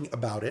not thinking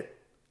about it,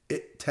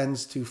 it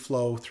tends to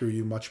flow through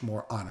you much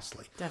more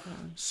honestly.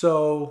 Definitely.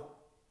 So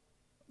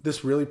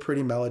this really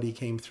pretty melody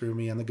came through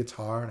me on the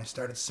guitar, and I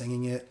started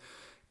singing it.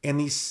 And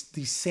these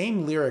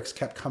same lyrics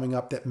kept coming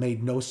up that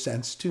made no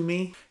sense to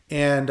me.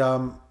 And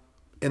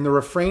the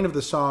refrain of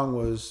the song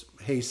was,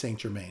 "Hey, Saint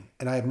Germain."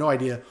 And I have no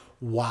idea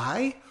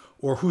why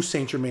or who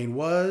Saint Germain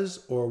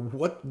was or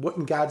what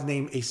in God's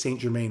name a Saint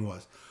Germain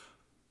was.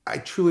 I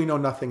truly know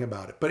nothing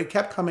about it. But it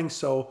kept coming.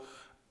 So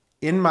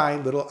in my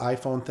little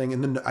iPhone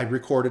thing, I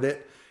recorded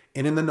it.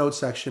 And in the notes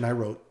section, I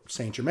wrote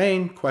Saint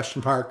Germain,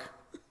 question mark.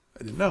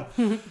 I didn't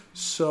know.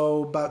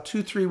 So about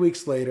 2-3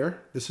 weeks later,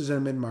 this is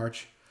in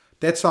mid-March,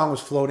 that song was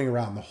floating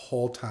around the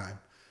whole time.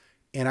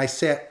 And I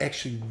sat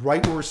actually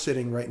right where we're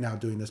sitting right now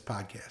doing this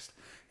podcast.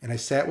 And I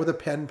sat with a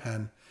pen,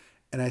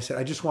 and I said,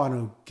 I just want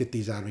to get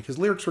these out of me. Because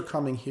lyrics were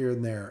coming here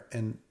and there,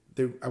 and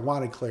I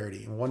wanted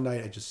clarity. And one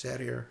night I just sat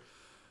here,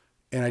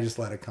 and I just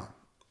let it come.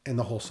 And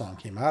the whole song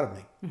came out of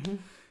me. Mm-hmm.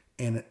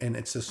 And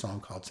it's this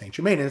song called Saint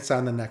Germain, and it's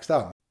on the next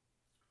album.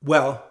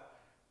 Well,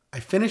 I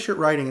finished it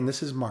writing, and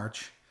this is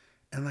March.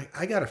 And like,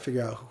 I got to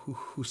figure out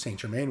who Saint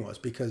Germain was,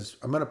 because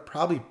I'm going to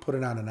probably put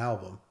it on an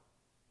album.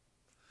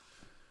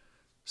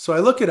 So I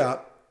look it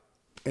up,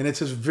 and it's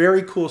this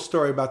very cool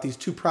story about these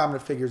two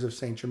prominent figures of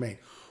Saint Germain.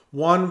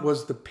 One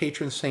was the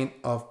patron saint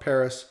of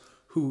Paris,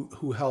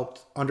 who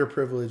helped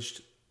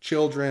underprivileged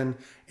children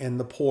and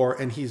the poor,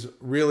 and he's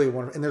really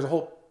and there's a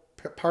whole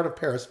part of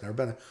Paris, I've never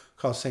been,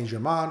 called Saint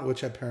Germain,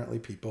 which apparently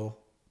people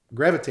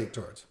gravitate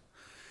towards.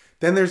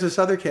 Then there's this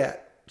other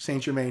cat,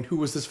 Saint Germain, who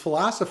was this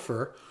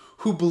philosopher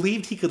who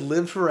believed he could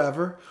live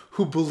forever,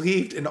 who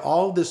believed in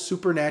all this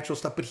supernatural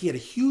stuff, but he had a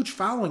huge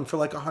following for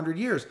like 100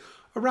 years.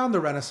 Around the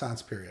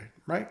Renaissance period,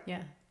 right?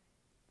 Yeah.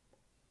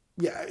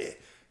 Yeah,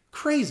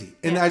 crazy.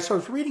 And I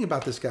started reading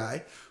about this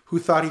guy who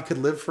thought he could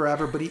live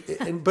forever,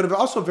 but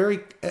also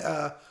very,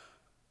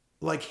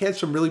 had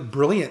some really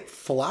brilliant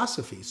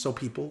philosophy. So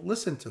people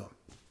listened to him.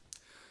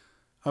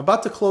 I'm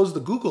about to close the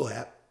Google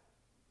app.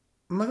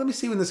 I'm like, let me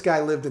see when this guy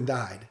lived and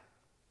died.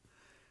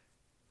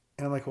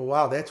 And I'm like, well,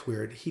 wow, that's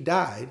weird. He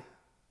died,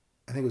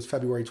 I think it was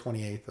February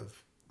 28th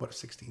of,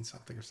 16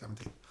 something or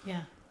 17.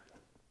 Yeah.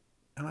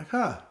 I'm like,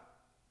 huh.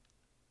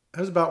 That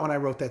was about when I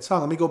wrote that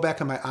song. Let me go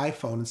back on my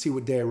iPhone and see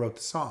what day I wrote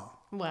the song.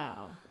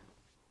 Wow.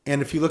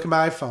 And if you look at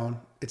my iPhone,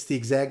 it's the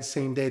exact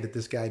same day that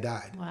this guy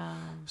died. Wow.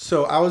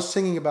 So I was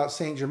singing about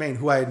Saint Germain,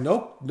 who I had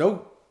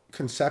no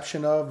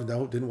conception of,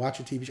 didn't watch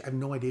a TV show. I have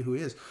no idea who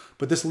he is.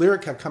 But this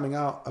lyric kept coming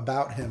out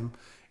about him,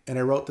 and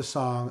I wrote the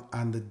song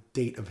on the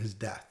date of his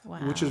death,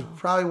 which is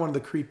probably one of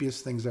the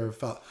creepiest things I ever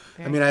felt.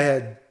 I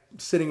had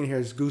sitting in here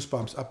as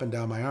goosebumps up and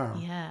down my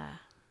arm. Yeah.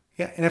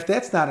 Yeah, and if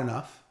that's not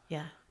enough,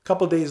 a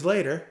couple days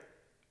later,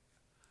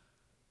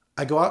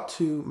 I go out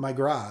to my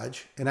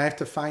garage, and I have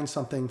to find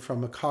something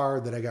from a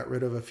car that I got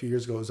rid of a few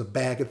years ago. It was a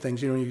bag of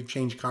things. You know, you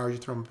change cars, you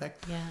throw them back.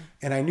 Yeah.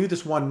 And I knew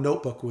this one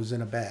notebook was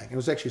in a bag. It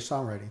was actually a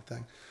songwriting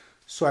thing.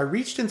 So I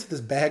reached into this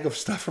bag of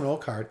stuff from an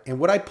old card, and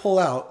what I pull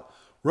out,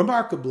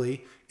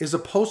 remarkably, is a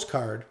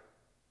postcard.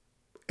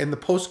 And the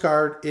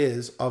postcard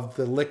is of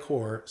the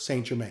liqueur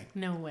Saint Germain.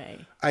 No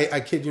way. I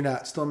kid you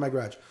not, still in my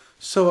garage.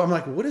 So I'm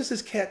like, what is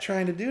this cat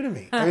trying to do to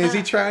me? I mean, is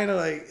he trying to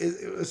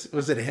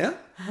was it him?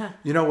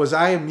 You know, was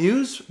I a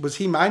muse? Was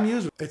he my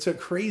muse? It's a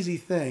crazy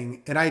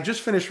thing. And I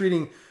just finished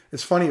reading,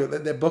 it's funny,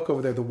 that book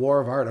over there, The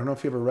War of Art. I don't know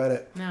if you ever read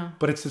it. No.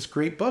 But it's this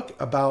great book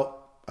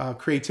about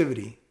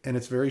creativity. And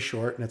it's very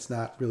short, and it's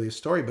not really a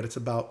story, but it's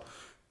about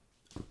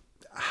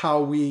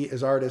how we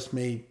as artists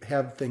may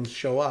have things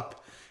show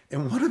up.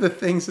 And one of the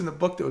things in the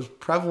book that was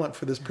prevalent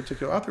for this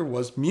particular author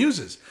was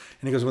muses.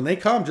 And he goes, when they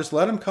come, just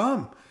let them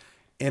come.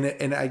 And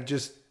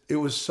it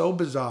was so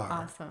bizarre.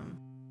 Awesome.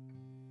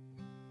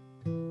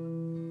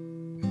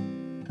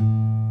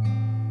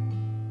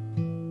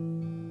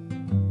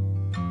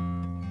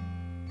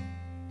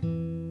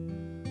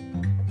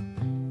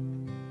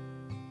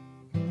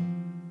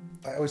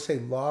 I always say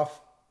law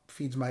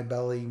feeds my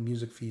belly,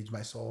 music feeds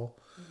my soul.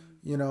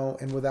 You know,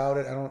 and without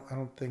it, I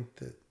don't think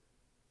that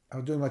I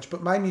was doing much.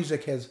 But my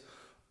music has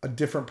a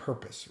different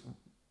purpose.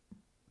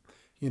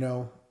 You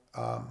know,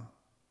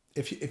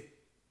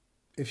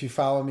 if you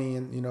follow me,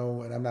 and you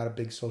know, and I'm not a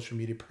big social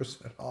media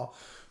person at all,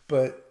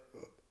 but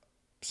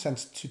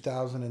since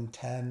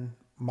 2010,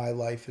 my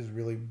life has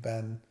really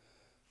been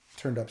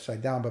turned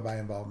upside down by my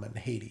involvement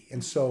in Haiti.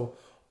 And so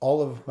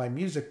all of my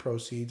music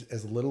proceeds,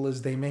 as little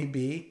as they may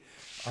be,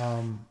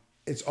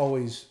 it's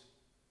always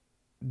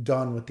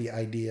done with the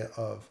idea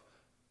of,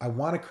 I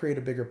want to create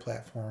a bigger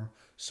platform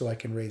so I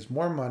can raise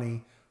more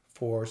money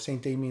for St.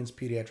 Damien's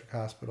Pediatric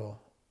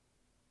Hospital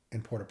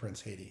in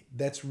Port-au-Prince, Haiti.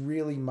 That's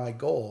really my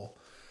goal.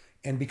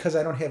 And because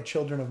I don't have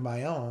children of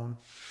my own,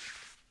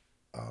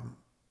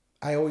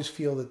 I always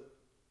feel that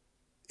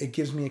it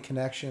gives me a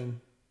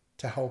connection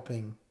to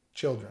helping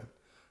children,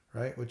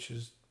 right? Which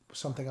is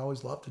something I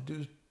always loved to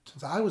do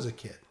since I was a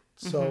kid.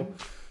 So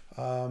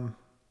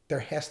there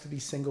has to be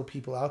single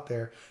people out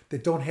there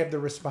that don't have the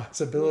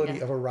responsibility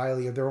of a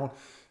Riley of their own,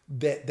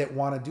 that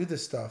want to do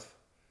this stuff.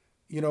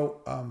 You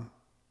know,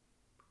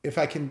 if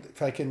I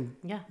can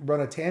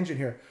run a tangent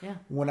here. Yeah.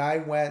 When I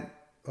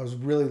was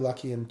really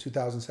lucky in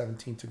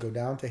 2017 to go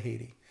down to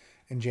Haiti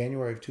in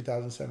January of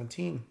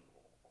 2017.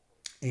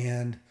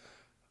 And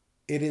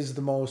it is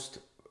the most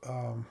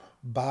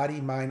body,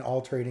 mind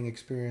altering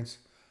experience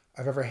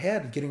I've ever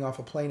had, getting off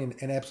a plane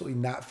and absolutely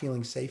not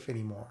feeling safe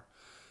anymore.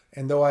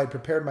 And though I had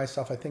prepared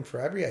myself, I think, for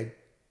every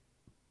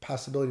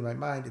possibility in my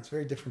mind, it's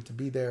very different to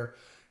be there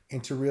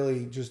and to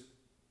really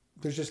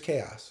there's just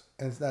chaos.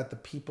 And it's not the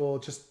people,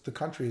 just the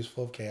country is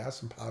full of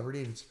chaos and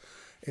poverty.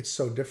 It's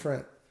so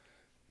different.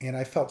 And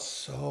I felt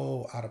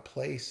so out of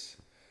place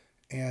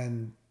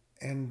and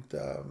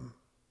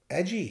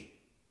edgy.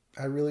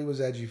 I really was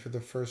edgy for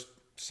the first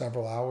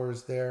several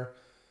hours there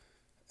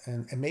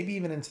and maybe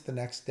even into the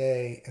next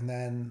day. And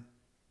then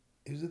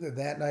it was either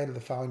that night or the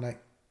following night,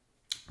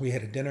 we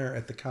had a dinner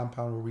at the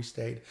compound where we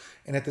stayed.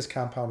 And at this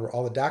compound were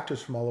all the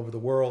doctors from all over the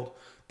world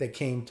that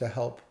came to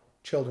help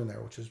children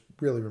there, which is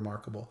really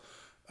remarkable.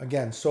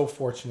 Again, so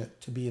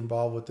fortunate to be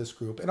involved with this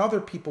group. And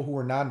other people who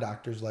were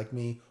non-doctors like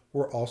me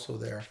were also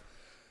there.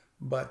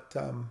 But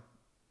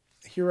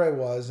here I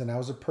was, and I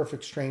was a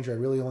perfect stranger. I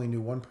really only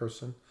knew one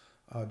person,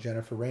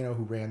 Jennifer Reno,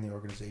 who ran the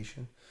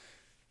organization,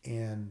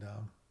 and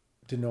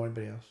didn't know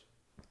anybody else.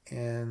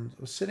 And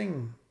I was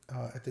sitting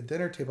at the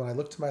dinner table, and I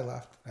looked to my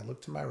left, and I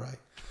looked to my right,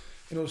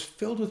 and it was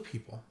filled with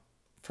people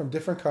from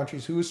different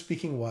countries, who was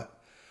speaking what.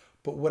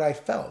 But what I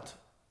felt,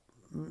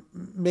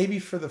 maybe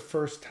for the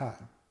first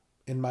time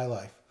in my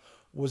life,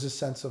 was a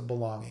sense of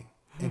belonging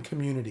and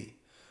community.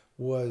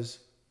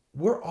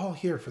 We're all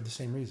here for the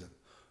same reason.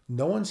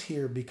 No one's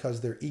here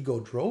because their ego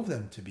drove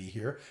them to be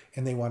here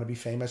and they want to be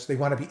famous. They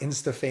want to be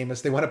Insta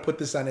famous. They want to put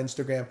this on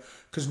Instagram,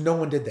 because no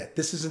one did that.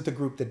 This isn't the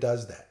group that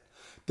does that.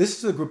 This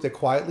is a group that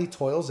quietly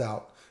toils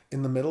out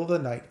in the middle of the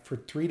night for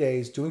 3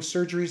 days doing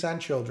surgeries on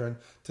children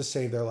to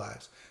save their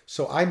lives.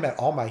 So I met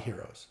all my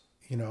heroes,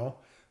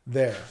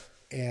 there.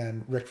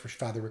 And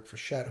Father Rick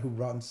Frechette, who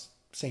runs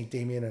St.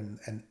 Damien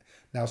and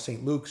now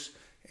St. Luke's.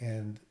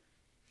 And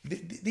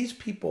these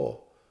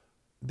people,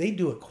 they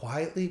do it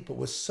quietly, but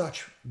with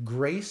such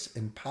grace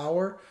and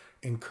power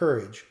and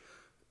courage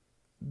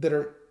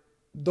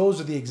those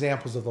are the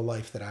examples of the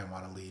life that I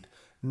want to lead.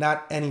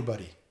 Not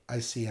anybody I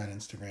see on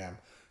Instagram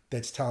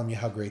that's telling me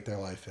how great their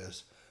life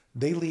is.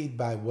 They lead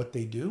by what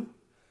they do.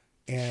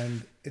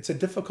 And it's a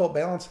difficult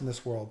balance in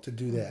this world to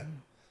do that.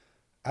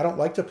 I don't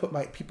like to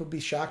people be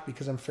shocked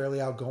because I'm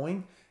fairly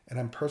outgoing and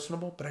I'm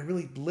personable, but I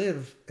really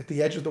live at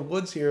the edge of the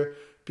woods here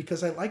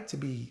because I like to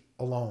be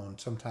alone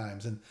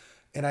sometimes. And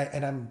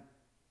I'm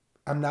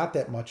not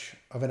that much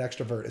of an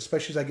extrovert,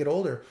 especially as I get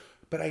older.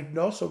 But I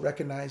also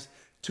recognize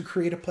to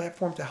create a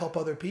platform to help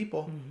other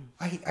people,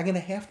 I'm going to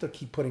have to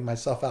keep putting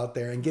myself out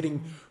there and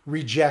getting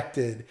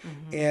rejected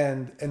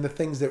and the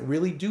things that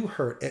really do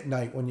hurt at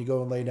night when you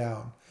go and lay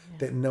down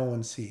that no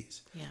one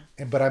sees.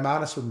 Yeah. But I'm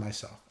honest with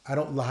myself. I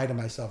don't lie to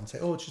myself and say,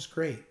 oh, it's just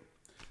great.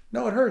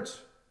 No, it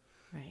hurts.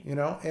 Right.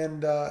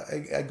 And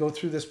I go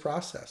through this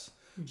process.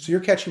 So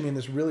you're catching me in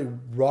this really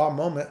raw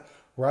moment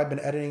where I've been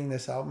editing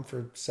this album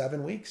for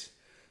 7 weeks.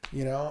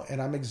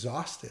 And I'm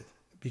exhausted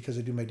because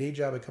I do my day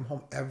job. I come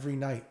home every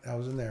night. I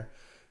was in there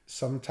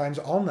sometimes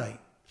all night,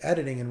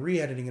 editing and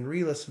re-editing and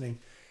re-listening.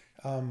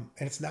 And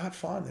it's not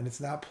fun and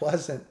it's not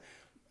pleasant.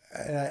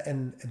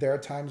 And there are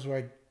times where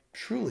I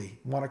truly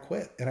want to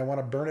quit and I want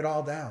to burn it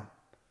all down.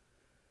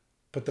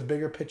 But the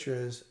bigger picture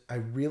is I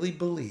really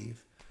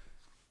believe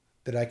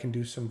that I can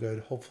do some good,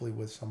 hopefully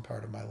with some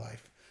part of my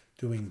life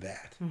doing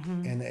that.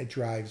 And it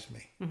drives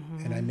me.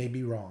 And I may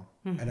be wrong.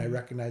 And I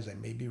recognize I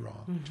may be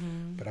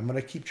wrong. But I'm going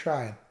to keep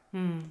trying.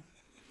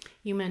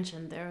 You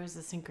mentioned there was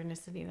a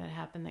synchronicity that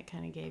happened that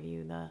kind of gave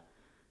you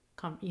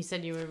you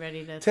said you were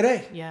ready to...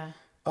 Today. Yeah.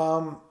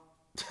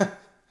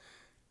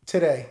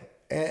 Today.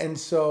 And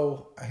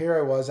so here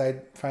I was.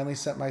 I finally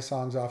sent my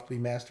songs off to be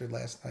mastered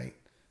last night.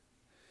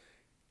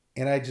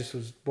 And I just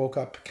woke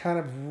up kind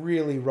of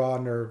really raw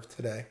nerve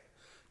today.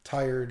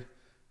 Tired,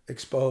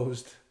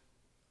 exposed,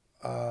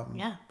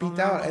 beat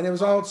down. And it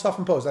was all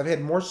self-imposed. I've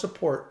had more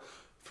support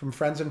from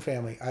friends and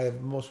family. I have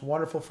the most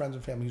wonderful friends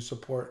and family who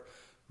support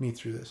me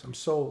through this. I'm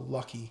so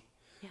lucky.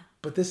 Yeah.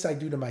 But this I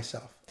do to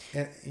myself.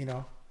 And,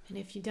 And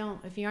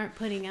if you aren't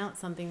putting out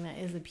something that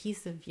is a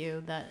piece of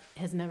you that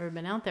has never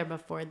been out there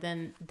before,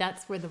 then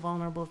that's where the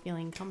vulnerable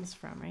feeling comes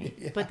from, right?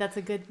 Yeah. But that's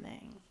a good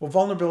thing. Well,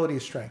 vulnerability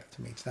is strength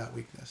to me. It's not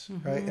weakness,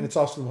 right? And it's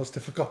also the most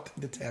difficult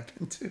thing to tap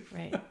into.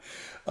 Right.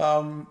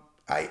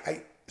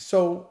 I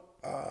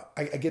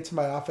get to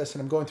my office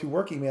and I'm going through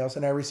work emails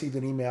and I received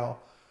an email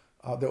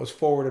that was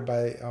forwarded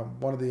by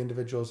one of the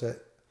individuals at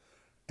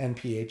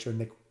NPH or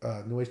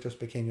Nuestros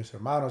Pequeños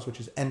Hermanos, which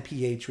is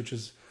NPH, which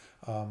is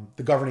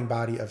the governing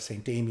body of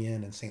St.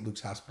 Damien and St.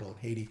 Luke's Hospital in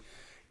Haiti.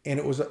 And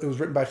it was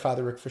written by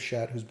Father Rick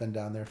Fichette, who's been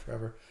down there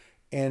forever.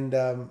 And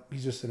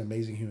he's just an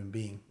amazing human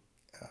being.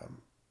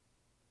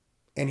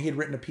 And he had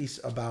written a piece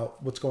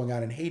about what's going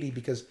on in Haiti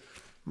because,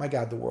 my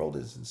God, the world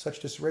is in such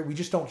disarray. We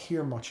just don't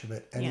hear much of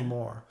it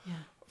anymore. Yeah.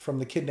 From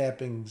the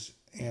kidnappings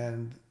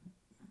and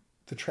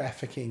the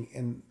trafficking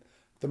and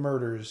the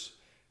murders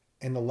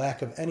and the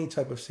lack of any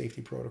type of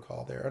safety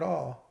protocol there at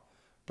all.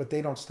 But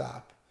they don't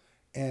stop.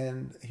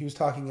 And he was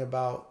talking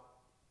about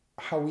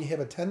how we have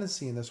a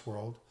tendency in this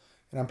world,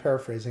 and I'm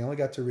paraphrasing, I only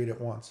got to read it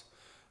once.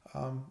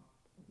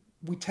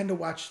 We tend to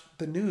watch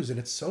the news and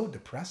it's so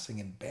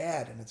depressing and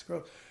bad and it's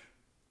gross.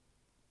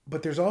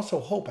 But there's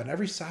also hope on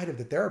every side of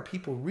it. There are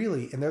people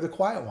really, and they're the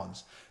quiet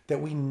ones, that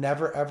we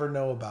never ever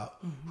know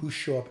about, who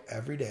show up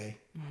every day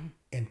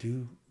and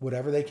do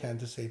whatever they can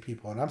to save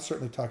people. And I'm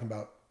certainly talking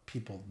about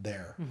people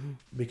there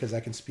because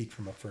I can speak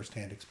from a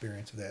firsthand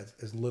experience of that,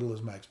 as little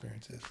as my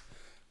experience is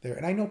there.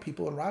 And I know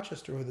people in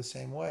Rochester who are the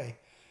same way.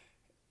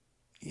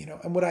 You know,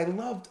 and what I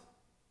loved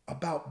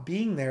about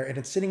being there and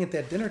it's sitting at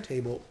that dinner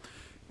table,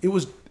 it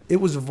was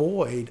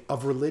void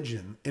of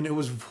religion and it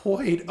was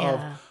void of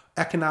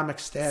economic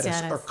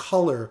status or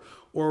color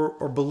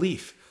or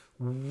belief.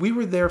 We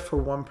were there for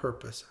one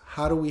purpose.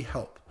 How do we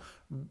help?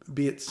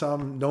 Be it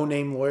some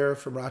no-name lawyer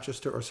from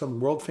Rochester or some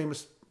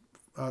world-famous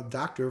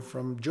doctor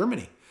from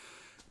Germany.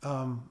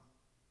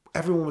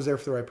 Everyone was there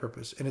for the right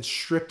purpose. And it's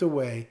stripped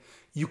away.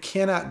 You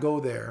cannot go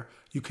there.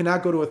 You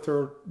cannot go to a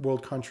third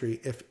world country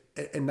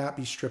and not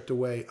be stripped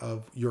away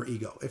of your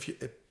ego. If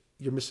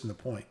you're missing the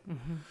point.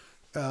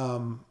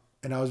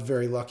 And I was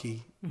very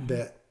lucky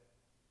that,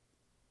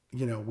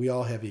 you know, we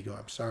all have ego.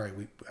 I'm sorry.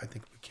 I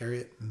think we carry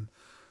it. And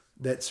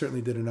that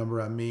certainly did a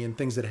number on me. And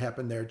things that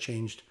happened there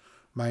changed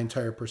my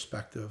entire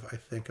perspective, I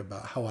think,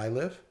 about how I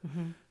live.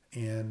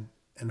 And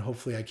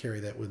hopefully I carry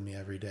that with me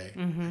every day.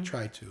 I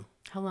try to.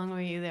 How long were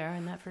you there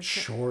in that first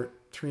trip?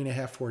 Short,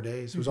 3.5, 4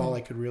 days. It was all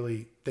they could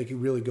really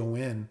go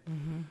in.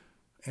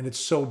 And it's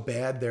so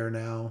bad there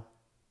now.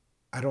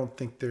 I don't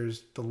think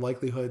there's the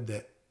likelihood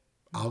that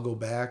I'll go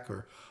back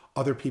or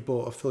other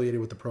people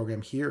affiliated with the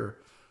program here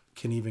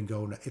can even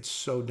go. It's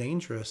so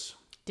dangerous.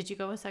 Did you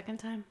go a second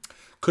time?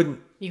 Couldn't.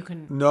 You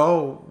couldn't?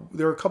 No.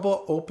 There were a couple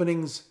of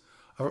openings.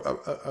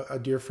 A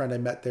dear friend I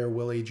met there,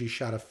 Will A.G.,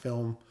 shot a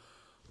film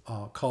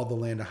called The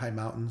Land of High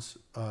Mountains.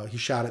 He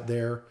shot it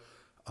there.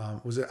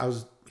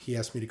 He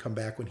asked me to come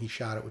back when he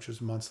shot it, which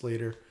was months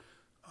later.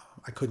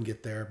 I couldn't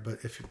get there, but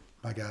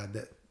my God,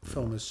 that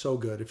film is so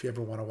good. If you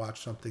ever want to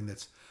watch something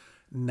that's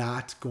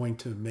not going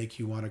to make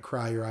you want to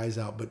cry your eyes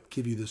out, but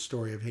give you the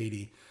story of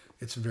Haiti,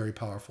 it's very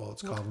powerful.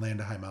 It's called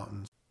Land of High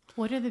Mountains.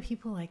 What are the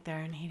people like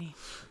there in Haiti?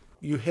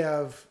 You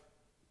have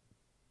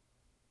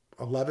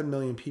 11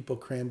 million people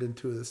crammed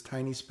into this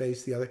tiny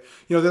space. The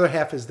other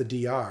half is the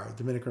DR,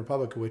 Dominican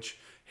Republic, which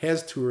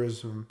has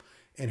tourism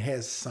and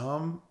has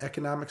some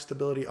economic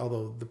stability,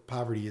 although the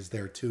poverty is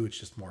there too. It's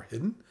just more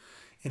hidden.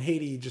 In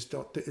Haiti, you just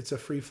don't, it's a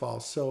free fall.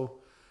 So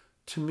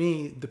to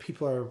me, the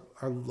people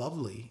are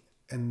lovely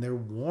and they're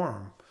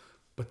warm,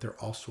 but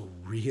they're also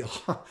real.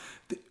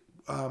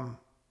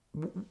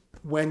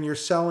 When you're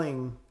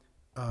selling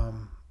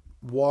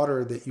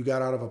water that you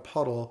got out of a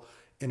puddle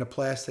in a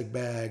plastic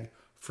bag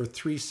for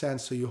 3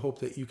 cents, so you hope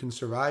that you can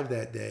survive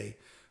that day,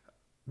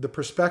 the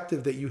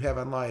perspective that you have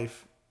on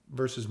life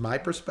versus my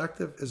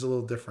perspective is a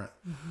little different.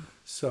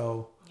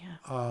 So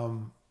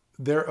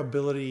their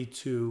ability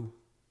to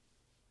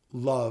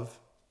love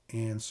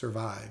and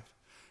survive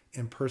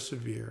and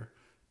persevere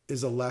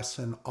is a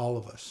lesson all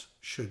of us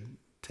should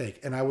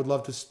take. And I would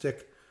love to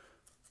stick,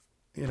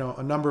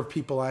 a number of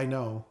people I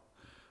know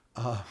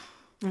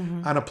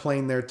on a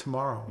plane there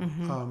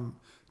tomorrow,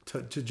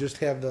 to just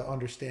have the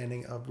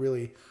understanding of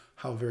really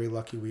how very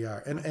lucky we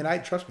are. And I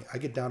trust me, I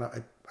get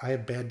down, I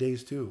have bad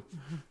days too,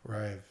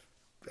 where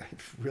I'm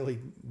really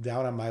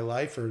down on my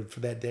life or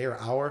for that day or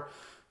hour.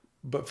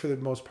 But for the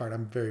most part,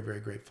 I'm very, very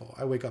grateful.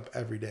 I wake up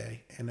every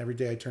day, and every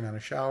day I turn on a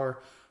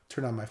shower,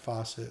 turn on my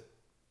faucet,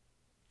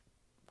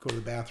 go to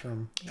the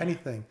bathroom,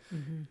 anything,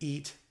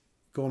 eat,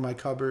 go in my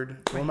cupboard,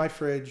 go in my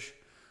fridge.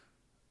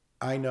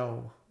 I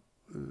know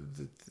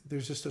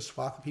there's just a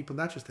swath of people,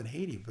 not just in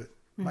Haiti, but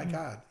my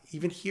God,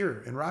 even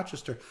here in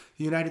Rochester,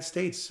 the United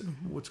States,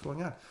 what's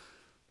going on.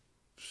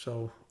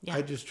 So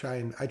I just try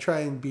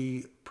and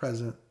be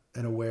present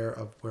and aware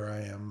of where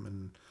I am.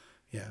 And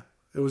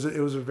it was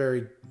a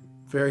very,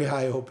 very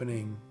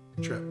eye-opening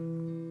trip.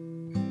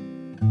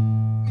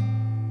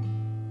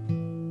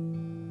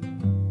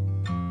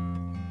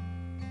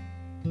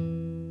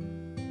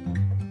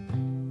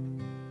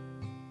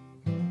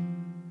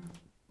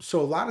 So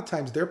a lot of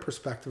times their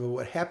perspective of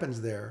what happens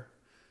there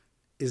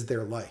is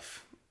their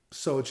life.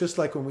 So it's just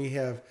like when we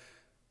have,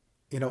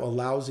 a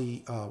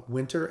lousy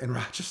winter in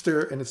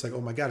Rochester, and it's like,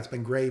 oh my God, it's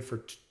been gray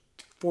for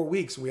 4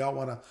 weeks. We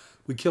all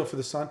we kill for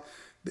the sun.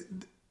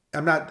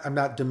 I'm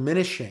not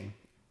diminishing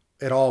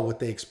at all what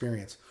they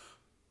experience.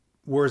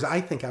 Whereas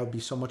I think I would be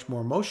so much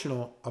more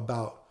emotional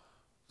about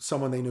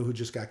someone they knew who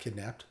just got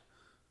kidnapped,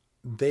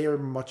 they are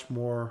much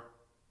more,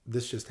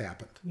 this just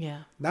happened.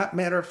 Yeah. Not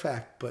matter of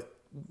fact, but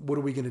what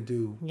are we going to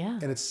do? Yeah.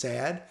 And it's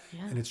sad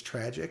Yeah. and it's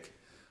tragic.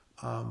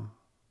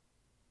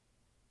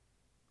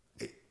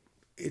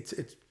 It's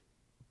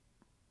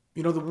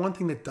the one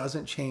thing that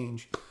doesn't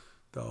change,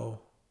 though,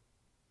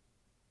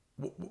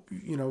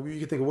 you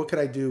can think, what could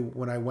I do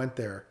when I went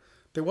there?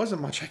 There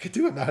wasn't much I could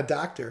do. I'm not a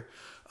doctor.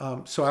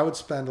 So I would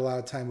spend a lot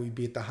of time, we'd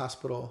be at the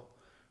hospital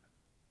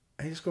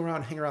and you just go around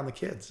and hang around the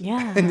kids.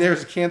 Yeah. And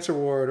there's a cancer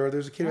ward or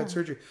there's a kid who had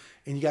surgery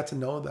and you got to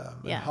know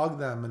them and hug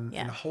them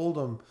and hold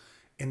them.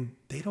 And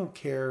they don't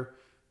care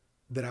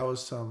that I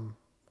was some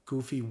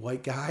goofy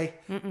white guy.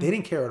 Mm-mm. They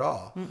didn't care at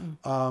all.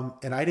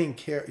 And I didn't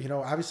care,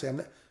 obviously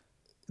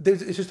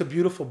it's just a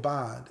beautiful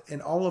bond.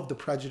 And all of the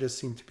prejudice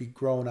seemed to be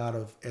grown out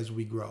of as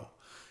we grow.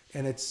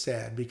 And it's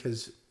sad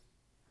because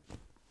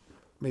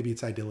maybe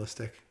it's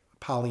idealistic,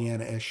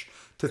 Pollyanna-ish,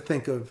 to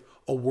think of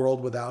a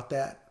world without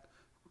that.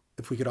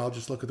 If we could all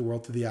just look at the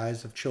world through the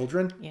eyes of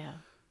children. Yeah.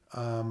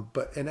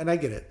 But I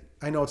get it.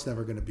 I know it's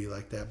never going to be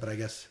like that. But I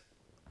guess,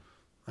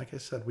 like I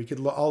said, we could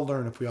all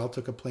learn if we all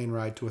took a plane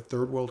ride to a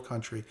third world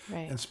country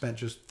and spent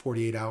just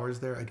 48 hours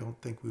there. I don't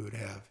think we would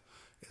have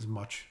as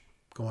much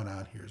going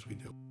on here as we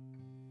do.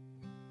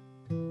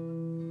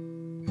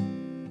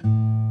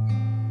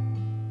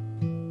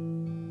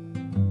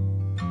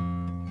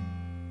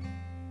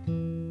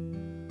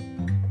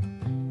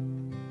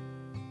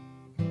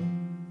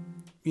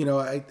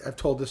 I've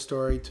told this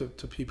story to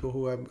people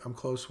who I'm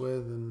close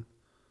with, and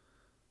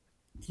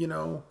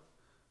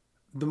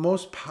the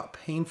most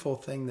painful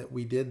thing that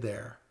we did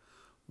there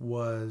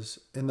was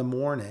in the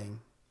morning.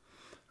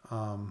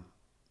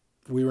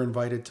 We were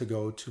invited to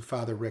go to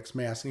Father Rick's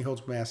Mass, and he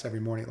holds Mass every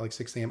morning at like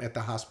 6 a.m. at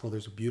the hospital.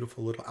 There's a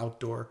beautiful little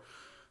outdoor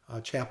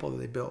chapel that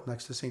they built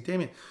next to St.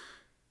 Damien.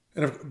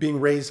 And being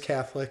raised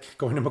Catholic,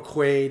 going to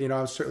McQuaid,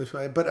 I was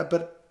certainly,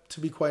 but to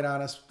be quite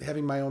honest,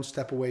 having my own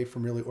step away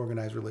from really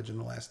organized religion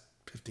the last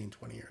 15,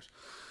 20 years.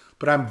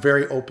 But I'm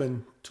very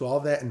open to all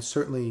that and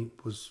certainly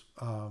was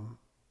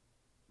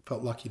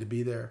felt lucky to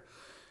be there.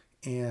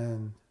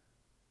 And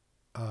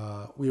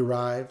we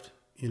arrived,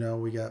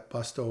 we got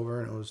bussed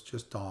over and it was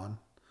just dawn.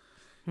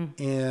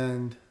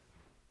 And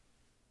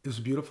it was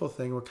a beautiful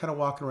thing. We're kind of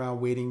walking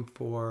around waiting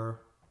for,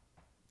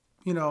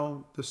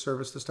 the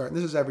service to start. And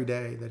this is every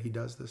day that he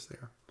does this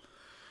there.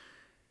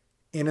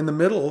 And in the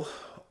middle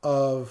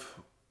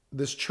of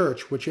this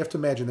church, which you have to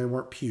imagine there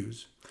weren't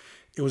pews,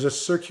 it was a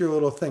circular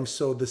little thing.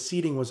 So the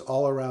seating was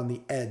all around the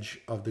edge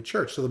of the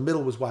church. So the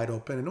middle was wide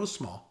open and it was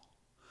small.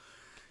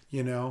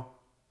 There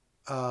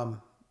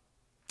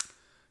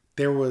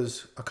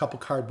was a couple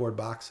cardboard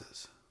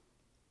boxes.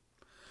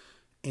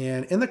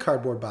 And in the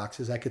cardboard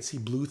boxes, I could see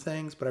blue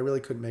things, but I really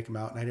couldn't make them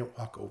out. And I didn't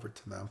walk over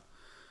to them.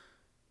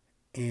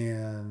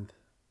 And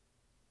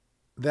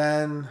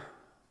then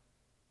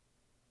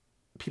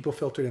people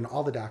filtered in.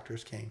 All the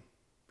doctors came.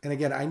 And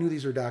again, I knew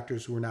these were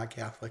doctors who were not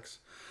Catholics,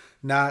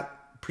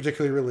 not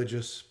particularly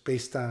religious,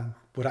 based on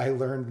what I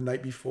learned the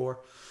night before.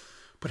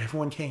 But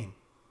everyone came.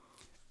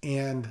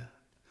 And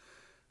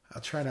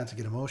I'll try not to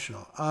get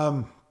emotional.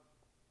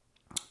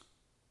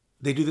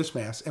 They do this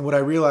Mass. And what I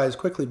realized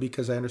quickly,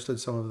 because I understood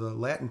some of the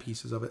Latin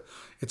pieces of it,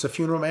 it's a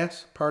funeral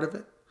Mass, part of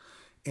it.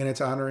 And it's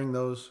honoring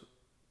those.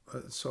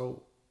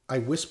 So I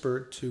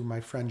whispered to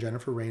my friend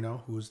Jennifer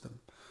Reno, who was the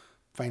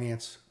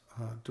finance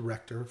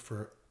director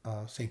for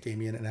St.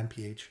 Damien and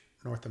MPH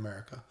North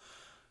America.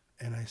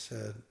 And I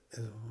said,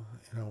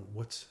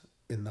 what's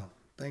in the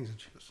things? And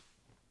she goes,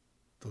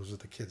 those are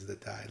the kids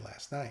that died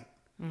last night.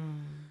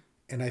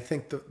 And I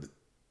think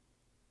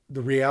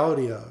the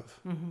reality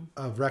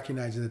of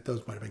recognizing that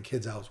those might have been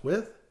kids I was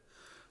with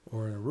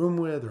or in a room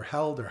with or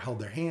held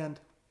their hand.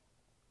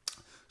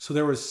 So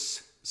there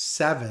was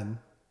 7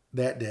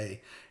 that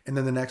day. And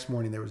then the next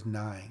morning there was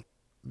 9.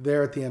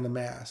 There at the end of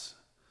Mass.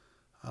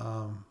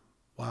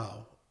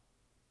 Wow.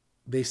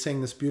 They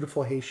sang this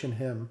beautiful Haitian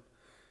hymn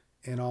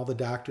and all the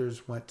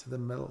doctors went to the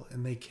middle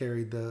and they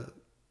carried the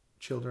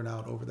children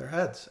out over their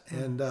heads.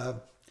 And,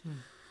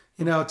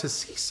 to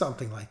see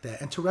something like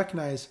that and to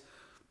recognize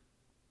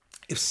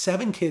if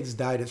 7 kids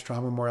died at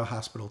Strong Memorial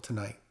Hospital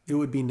tonight, it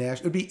would be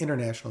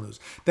international news.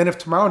 Then if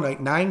tomorrow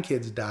night 9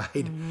 kids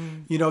died,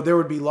 there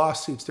would be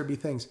lawsuits, there'd be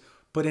things.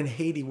 But in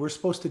Haiti, we're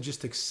supposed to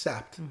just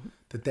accept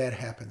that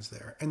happens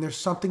there. And there's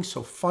something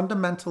so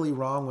fundamentally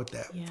wrong with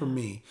that for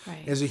me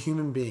as a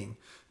human being,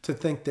 to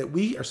think that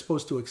we are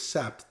supposed to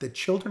accept that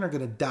children are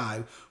going to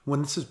die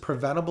when this is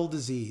preventable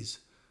disease.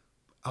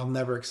 I'll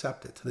never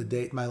accept it to the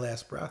day my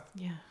last breath.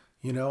 Yeah.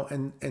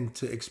 And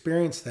to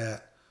experience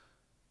that,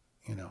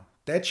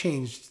 that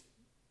changed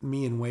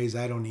me in ways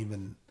I don't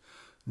even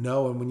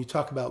know. And when you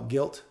talk about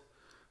guilt,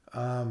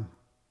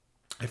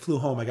 I flew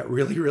home. I got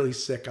really, really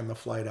sick on the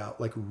flight out,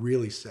 like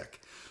really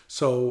sick.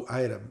 So I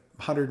had a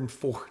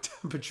 104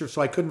 temperature,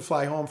 so I couldn't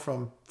fly home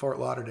from Fort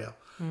Lauderdale.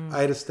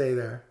 I had to stay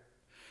there.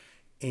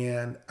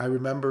 And I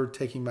remember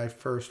taking my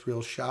first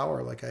real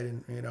shower, like I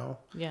didn't, a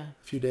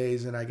few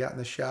days. And I got in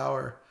the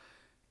shower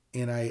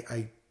and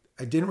I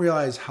didn't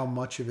realize how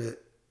much of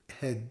it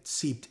had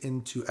seeped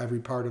into every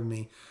part of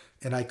me.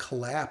 And I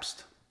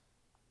collapsed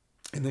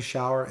in the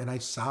shower and I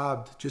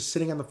sobbed just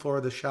sitting on the floor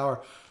of the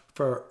shower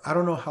for I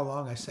don't know how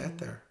long I sat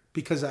there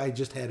because I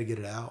just had to get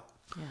it out.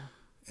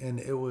 Yeah. And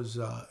it was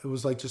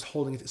like just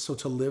holding it. So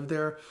to live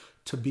there,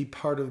 to be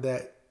part of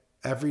that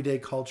everyday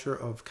culture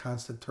of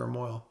constant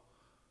turmoil,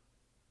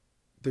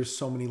 there's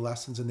so many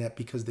lessons in that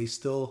because they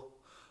still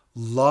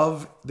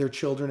love their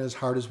children as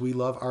hard as we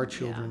love our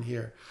children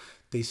here.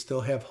 They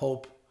still have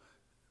hope.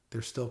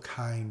 They're still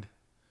kind,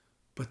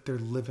 but they're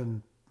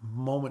living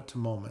moment to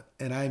moment.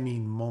 And I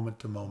mean moment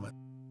to moment.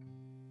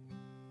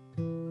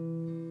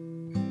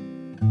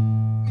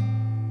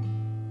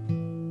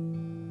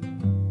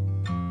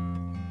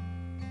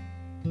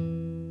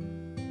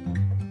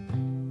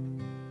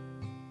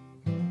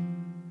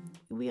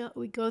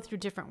 We go through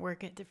different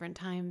work at different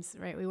times,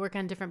 right? We work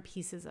on different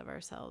pieces of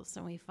ourselves,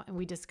 and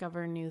we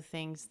discover new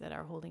things that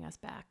are holding us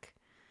back.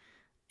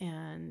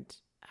 And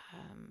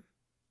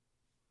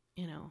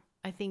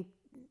I think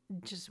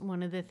just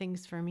one of the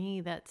things for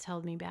me that's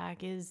held me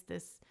back is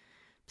this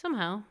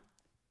somehow,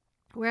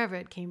 wherever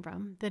it came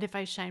from, that if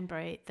I shine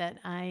bright, that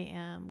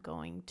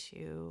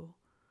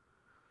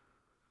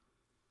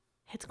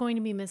it's going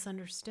to be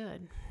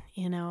misunderstood,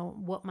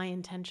 what my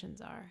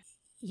intentions are.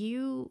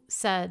 You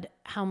said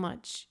how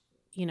much,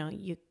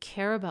 you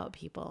care about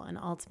people and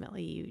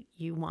ultimately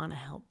you want to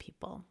help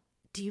people.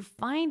 Do you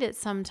find it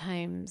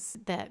sometimes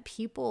that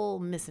people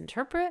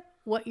misinterpret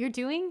what you're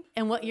doing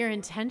and what your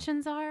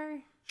intentions are?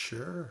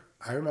 Sure.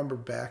 I remember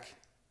back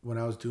when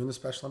I was doing the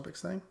Special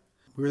Olympics thing,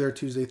 we were there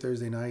Tuesday,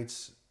 Thursday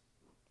nights.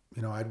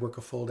 I'd work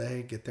a full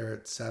day, get there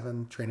at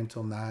 7, train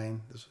until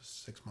 9. This was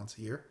 6 months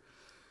a year.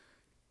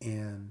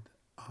 And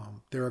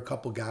there were a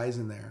couple guys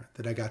in there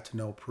that I got to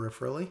know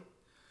peripherally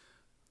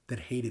that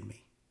hated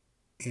me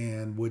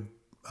and would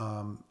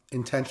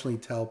intentionally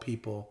tell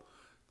people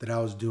that I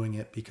was doing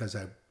it because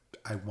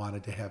I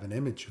wanted to have an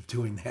image of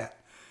doing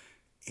that.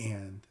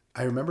 And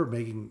I remember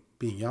being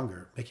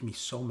younger, making me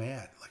so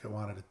mad. Like I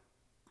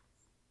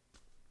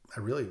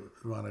really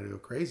wanted to go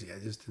crazy. I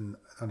just didn't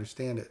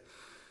understand it,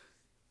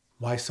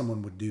 why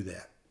someone would do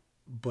that.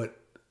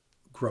 But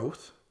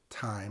growth,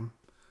 time,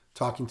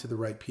 talking to the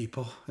right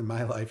people in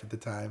my life at the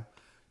time,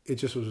 it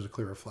just was a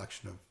clear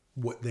reflection of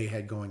what they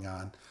had going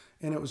on.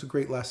 And it was a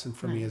great lesson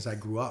for me as I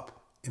grew up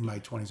in my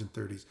 20s and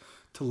 30s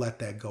to let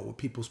that go, what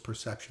people's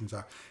perceptions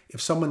are.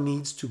 If someone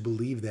needs to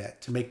believe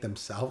that to make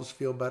themselves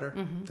feel better,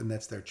 then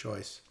that's their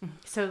choice.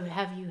 So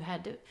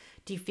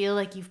do you feel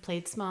like you've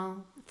played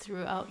small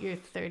throughout your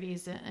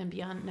 30s and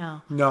beyond?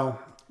 No,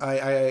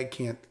 I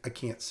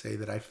can't say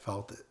that I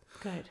felt it.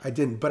 Good. I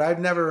didn't, but I've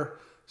never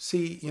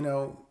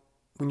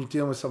when you're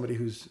dealing with somebody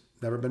who's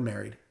never been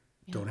married,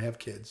 don't have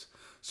kids.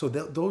 So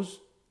those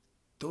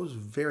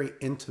very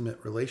intimate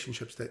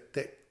relationships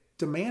that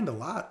demand a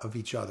lot of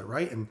each other,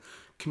 right? And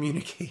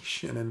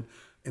communication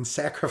and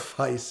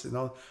sacrifice and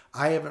all.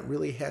 I haven't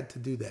really had to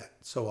do that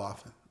so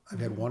often. I've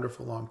had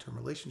wonderful long-term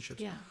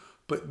relationships. Yeah.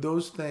 But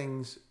those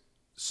things,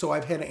 so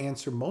I've had to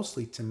answer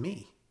mostly to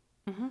me,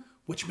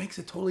 which makes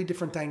a totally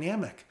different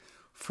dynamic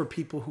for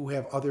people who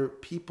have other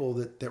people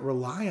that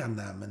rely on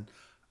them. And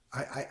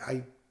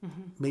I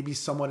maybe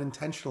somewhat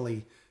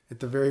intentionally,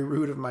 at the very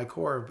root of my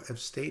core, have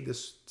stayed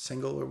this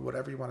single or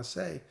whatever you want to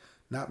say,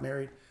 not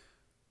married,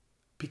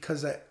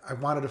 because I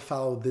wanted to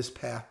follow this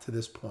path to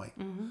this point.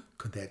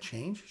 Could that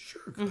change?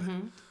 Sure, it could.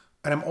 And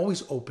I'm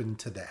always open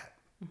to that,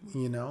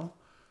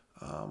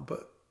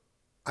 but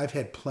I've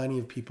had plenty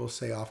of people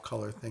say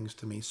off-color things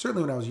to me.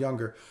 Certainly when I was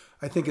younger.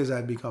 I think as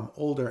I've become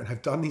older and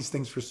I've done these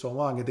things for so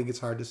long, I think it's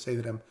hard to say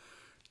that I'm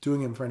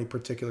doing them for any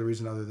particular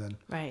reason other than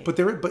right.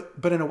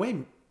 But in a way,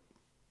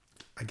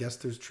 I guess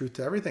there's truth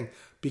to everything,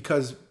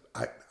 because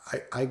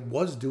I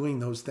was doing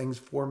those things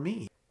for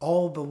me.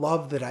 All the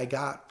love that I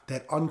got,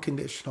 that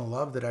unconditional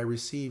love that I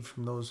received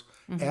from those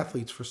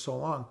athletes for so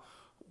long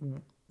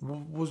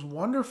was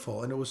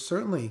wonderful. And it was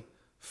certainly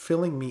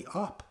filling me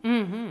up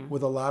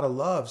with a lot of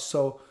love.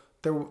 So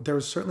there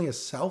was certainly a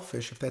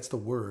selfish, if that's the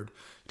word,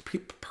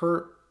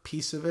 per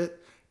piece of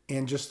it.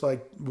 And just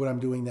like what I'm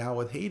doing now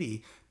with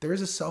Haiti, there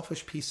is a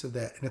selfish piece of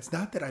that. And it's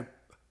not that I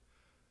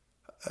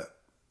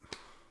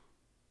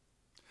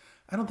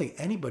don't think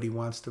anybody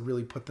wants to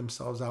really put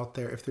themselves out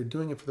there if they're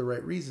doing it for the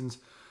right reasons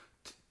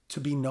to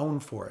be known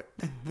for it.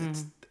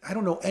 I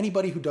don't know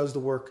anybody who does the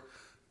work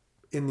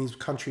in these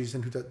countries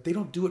and they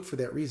don't do it for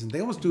that reason. They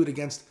almost do it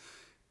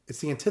it's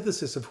the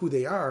antithesis of who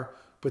they are,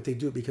 but they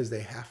do it because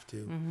they have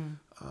to.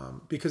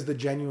 Because the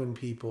genuine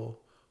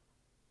people,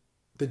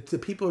 the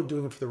people are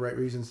doing it for the right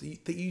reasons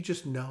that you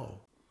just know.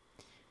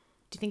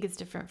 Do you think it's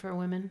different for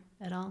women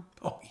at all?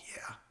 Oh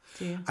yeah.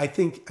 Do you? I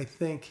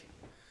think,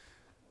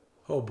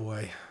 oh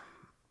boy,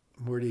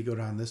 where do you go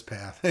down this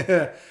path?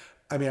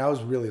 I mean, I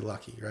was really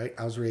lucky, right?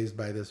 I was raised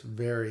by this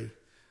very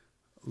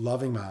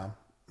loving mom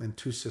and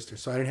 2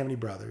 sisters. So I didn't have any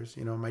brothers.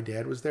 My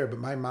dad was there, but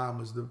my mom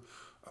was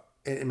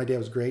and my dad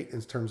was great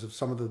in terms of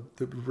some of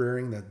the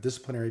rearing, the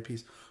disciplinary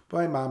piece. But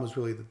my mom was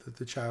really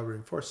the child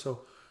rearing force.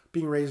 So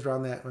being raised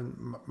around that,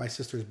 when my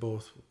sisters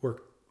both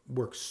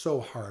work so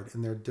hard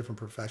in their different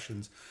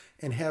professions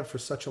and have for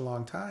such a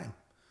long time.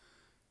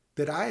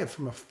 that I have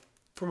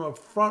from a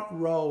front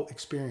row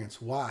experience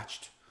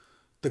watched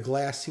the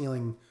glass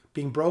ceiling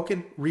being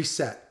broken,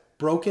 reset,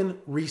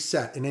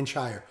 an inch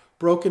higher,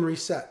 broken,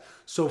 reset.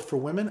 So for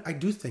women, I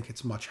do think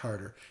it's much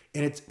harder,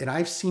 and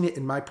I've seen it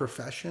in my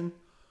profession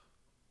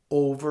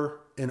over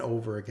and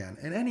over again.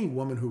 And any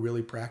woman who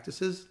really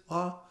practices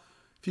law,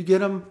 if you get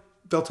them,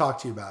 they'll talk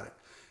to you about it.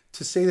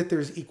 To say that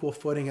there's equal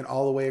footing and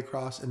all the way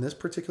across in this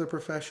particular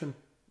profession,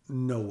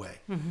 no way.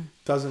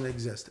 Doesn't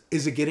exist.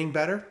 Is it getting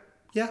better?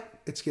 Yeah,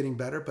 it's getting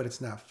better, but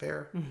it's not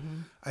fair.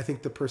 I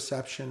think the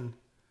perception,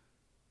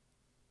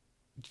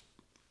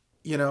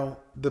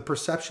 the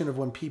perception of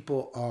when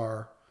people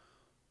are,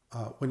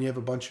 when you have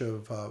a bunch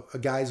of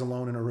guys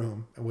alone in a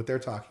room and what they're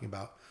talking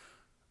about,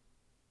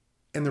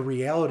 and the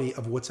reality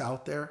of what's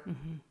out there,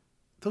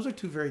 those are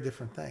two very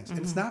different things. And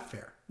it's not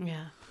fair.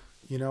 Yeah.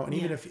 And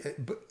even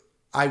but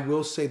I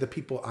will say the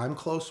people I'm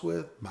close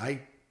with, my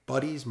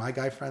buddies, my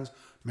guy friends,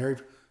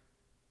 married,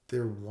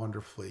 they're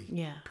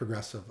wonderfully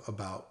progressive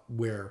about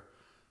where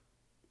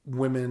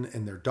women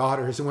and their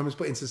daughters and women's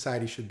place in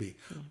society should be.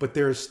 But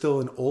there is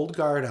still an old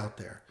guard out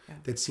there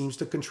that seems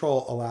to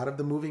control a lot of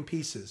the moving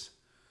pieces.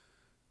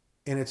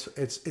 And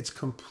it's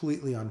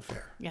completely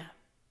unfair. Yeah.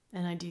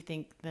 And I do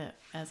think that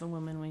as a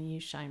woman, when you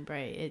shine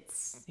bright,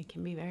 it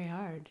can be very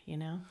hard,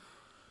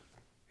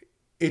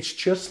 It's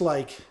just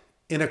like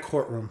in a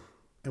courtroom,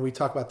 and we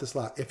talk about this a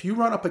lot. If you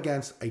run up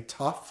against a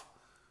tough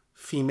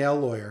female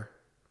lawyer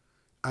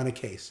on a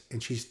case,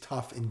 and she's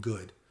tough and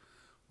good,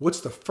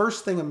 what's the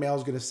first thing a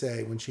male's going to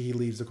say when he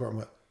leaves the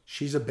courtroom?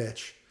 She's a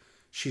bitch.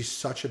 She's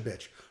such a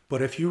bitch.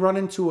 But if you run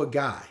into a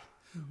guy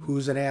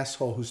who's an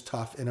asshole, who's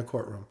tough in a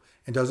courtroom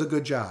and does a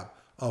good job,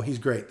 oh, he's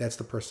great. That's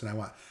the person I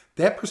want.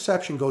 That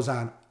perception goes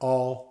on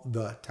all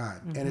the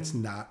time, and it's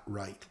not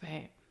right.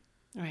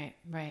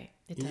 Right.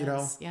 It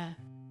does. Yeah.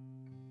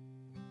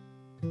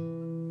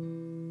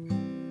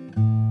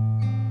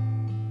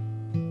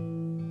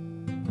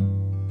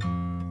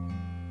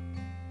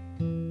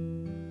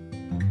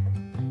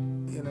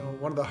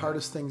 One of the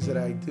hardest things that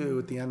I do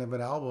at the end of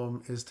an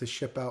album is to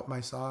ship out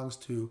my songs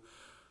to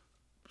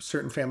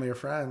certain family or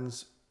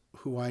friends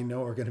who I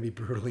know are going to be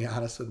brutally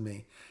honest with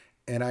me.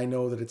 And I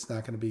know that it's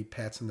not going to be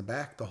pats in the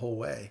back the whole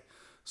way.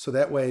 So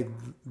that way,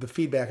 the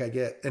feedback I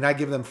get, and I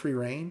give them free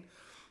rein,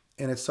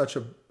 and it's such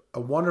a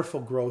wonderful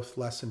growth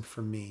lesson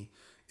for me,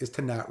 is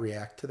to not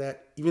react to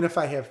that, even if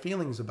I have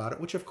feelings about it,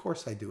 which of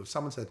course I do. If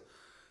someone said,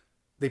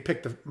 they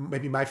picked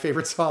maybe my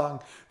favorite song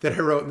that I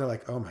wrote, and they're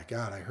like, oh my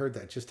God, I heard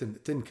that. Just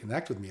didn't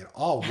connect with me at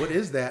all. What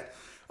is that?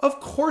 Of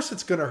course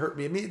it's going to hurt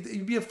me. I mean,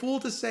 you'd be a fool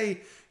to say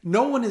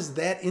no one is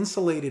that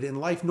insulated in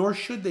life, nor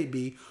should they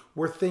be,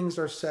 where things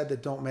are said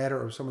that don't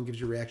matter, or someone gives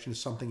you a reaction to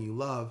something you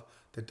love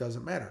that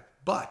doesn't matter.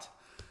 But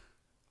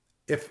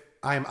if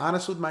I am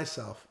honest with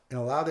myself and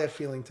allow that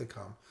feeling to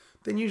come,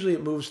 then usually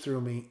it moves through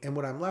me, and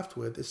what I'm left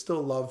with is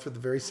still love for the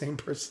very same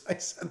person I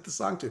sent the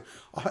song to.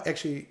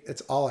 Actually,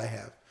 it's all I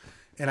have.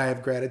 And I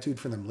have gratitude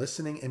for them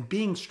listening and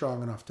being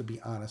strong enough to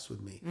be honest with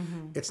me.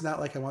 It's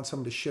not like I want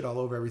someone to shit all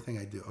over everything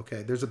I do.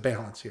 Okay, there's a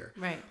balance here.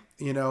 Right.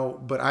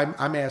 But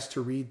I'm asked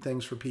to read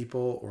things for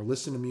people or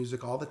listen to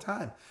music all the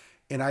time.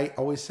 And I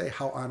always say,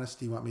 how honest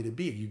do you want me to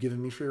be? Are you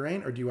giving me free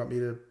rein, or do you want me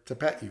to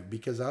pet you?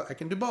 Because I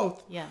can do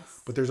both.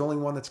 Yes. But there's only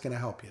one that's going to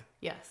help you.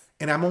 Yes.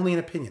 And I'm only an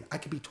opinion. I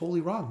could be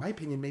totally wrong. My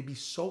opinion may be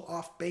so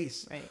off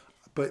base. Right.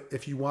 But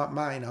if you want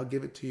mine, I'll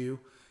give it to you,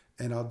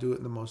 and I'll do it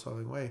in the most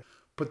loving way.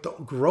 But the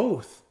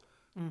growth,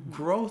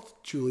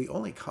 Julie,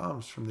 only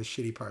comes from the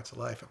shitty parts of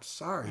life. I'm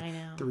sorry. I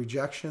know. The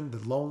rejection, the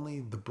lonely,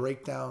 the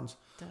breakdowns.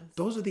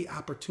 Those are the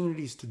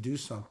opportunities to do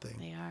something.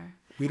 They are.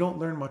 We don't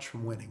learn much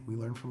from winning. We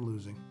learn from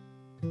losing.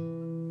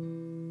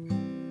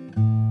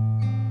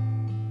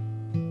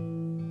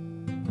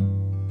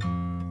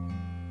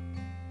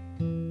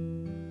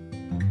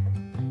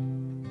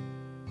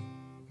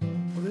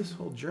 Well, this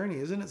whole journey,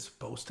 isn't it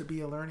supposed to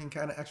be a learning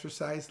kind of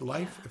exercise?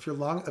 Life, if you're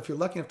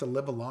lucky enough to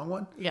live a long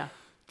one. Yeah.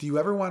 Do you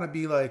ever want to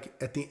be like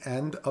at the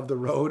end of the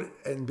road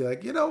and be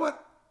like, you know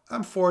what?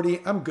 I'm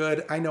 40. I'm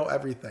good. I know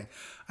everything.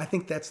 I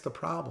think that's the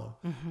problem.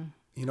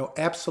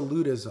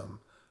 Absolutism.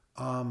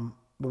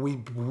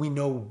 When we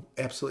know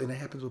absolutely, and it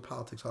happens with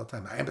politics all the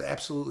time.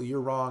 Absolutely,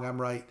 you're wrong.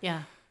 I'm right.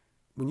 Yeah.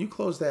 When you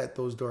close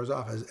those doors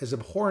off, as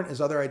abhorrent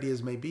as other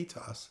ideas may be to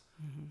us,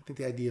 I think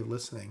the idea of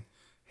listening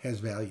has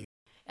value.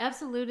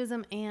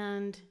 Absolutism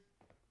and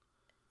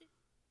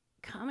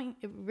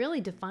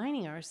really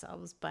defining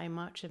ourselves by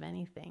much of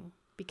anything.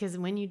 Because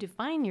when you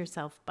define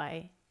yourself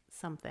by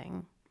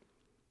something,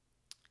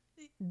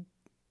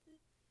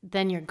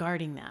 then you're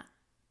guarding that.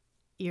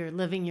 You're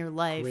living your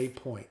life. Great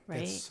point. Right?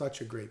 That's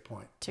such a great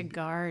point. To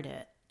guard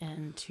it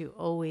and to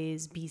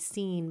always be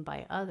seen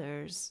by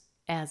others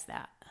as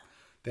that.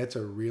 That's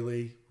a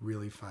really,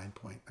 really fine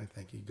point. I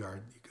think you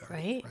guard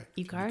right? it. Right.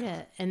 You guard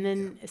it. And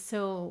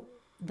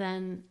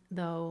then,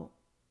 though,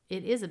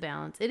 it is a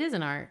balance. It is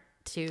an art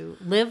to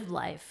live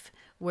life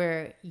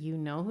where you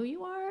know who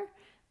you are,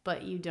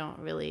 but you don't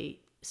really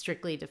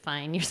strictly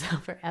define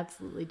yourself or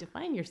absolutely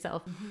define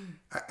yourself.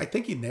 I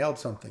think you nailed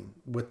something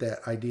with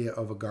that idea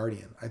of a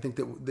guardian. I think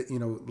that you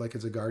know, like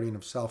as a guardian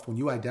of self, when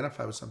you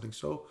identify with something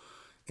so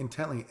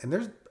intently, and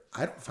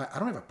I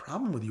don't have a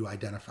problem with you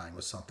identifying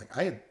with something.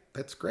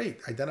 That's great.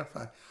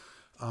 Identify,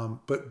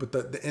 but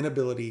the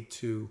inability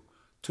to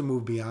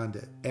move beyond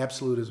it.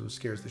 Absolutism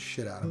scares the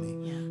shit out of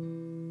me.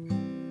 Yeah.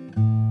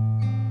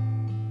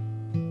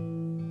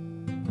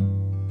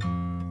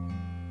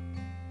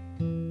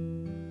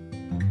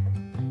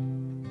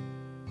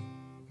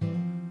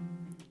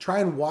 Try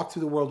and walk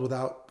through the world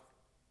without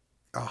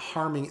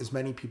harming as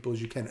many people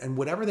as you can, and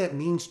whatever that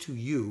means to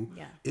you,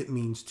 it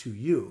means to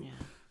you.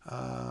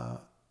 Yeah.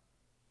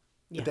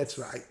 But that's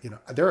right. You know,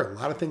 there are a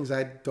lot of things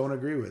I don't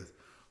agree with,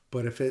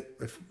 but if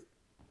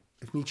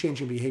me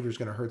changing behavior is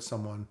going to hurt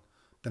someone,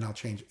 then I'll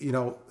change. You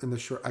know, in the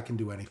short, I can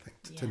do anything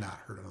to not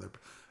hurt another.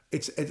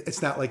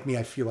 It's not like me.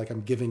 I feel like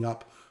I'm giving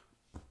up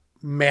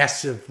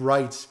massive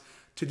rights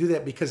to do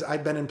that because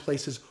I've been in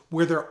places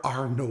where there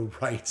are no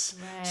rights.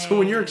 Right. So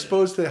when you're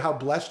exposed to how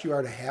blessed you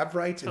are to have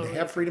rights and to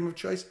have freedom of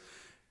choice,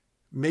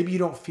 maybe you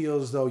don't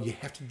feel as though you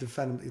have to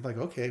defend them. Like,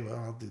 okay, well,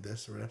 I'll do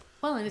this or whatever.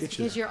 Well, and it's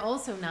because you're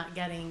also not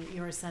getting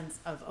your sense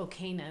of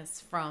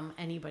okayness from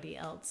anybody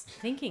else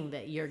thinking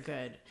that you're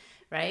good,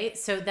 right?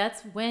 So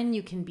that's when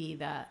you can be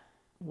that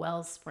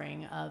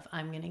wellspring of,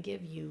 I'm going to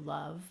give you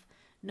love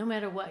no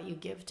matter what you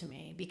give to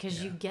me,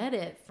 because you get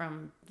it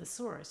from the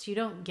source. You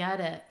don't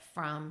get it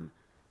from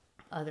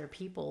other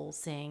people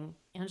saying,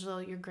 Angelo,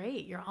 you're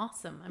great, you're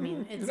awesome. I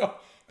mean, it's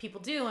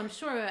people do, I'm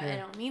sure. I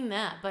don't mean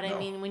that, but I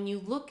mean, when you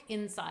look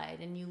inside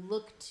and you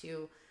look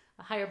to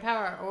a higher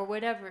power or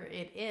whatever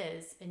it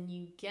is, and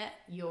you get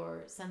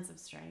your sense of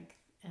strength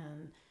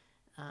and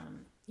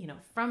you know,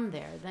 from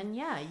there, then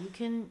you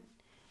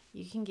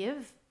can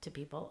give to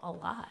people a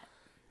lot.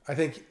 I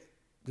think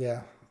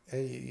you're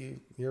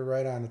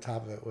right on the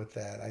top of it with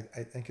that.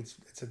 I think it's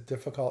a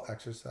difficult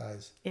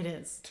exercise. It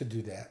is to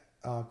do that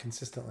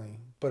consistently,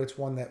 but it's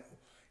one that,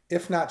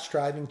 if not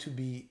striving to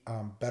be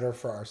better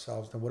for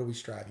ourselves, then what are we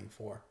striving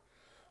for?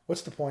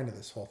 What's the point of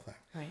this whole thing?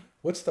 right.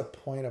 What's the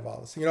point of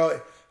all this? You know,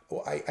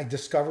 I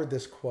discovered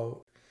this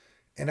quote,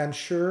 and I'm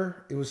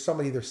sure it was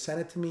somebody either sent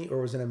it to me or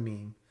it was in a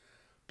meme,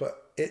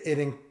 but it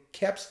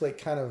encapsulates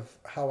kind of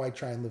how I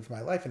try and live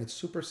my life, and it's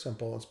super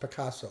simple. It's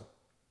Picasso,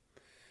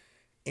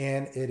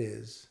 and it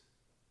is,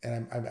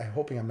 and I'm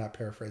hoping I'm not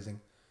paraphrasing.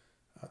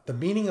 The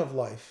meaning of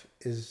life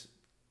is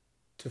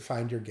to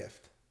find your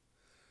gift.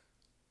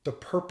 The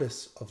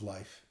purpose of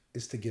life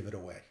is to give it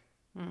away.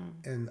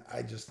 And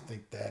I just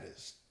think that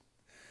is,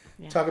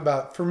 talk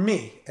about, for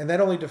me, and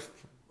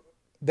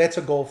that's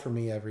a goal for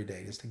me every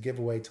day, is to give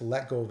away, to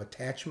let go of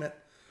attachment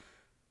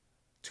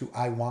to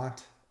I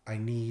want, I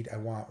need, I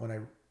want,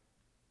 when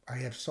I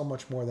have so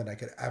much more than I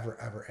could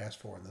ever ask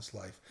for in this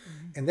life.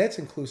 And that's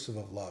inclusive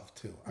of love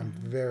too. I'm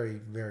very,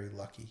 very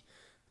lucky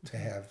to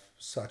have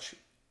such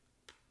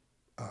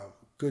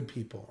good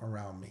people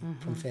around me,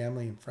 from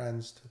family and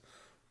friends to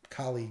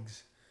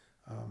colleagues.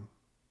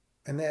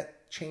 And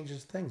that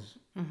changes things.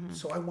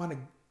 So I want to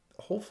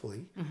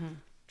hopefully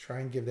try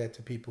and give that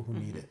to people who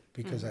need it,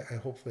 because I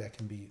hopefully I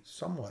can be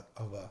somewhat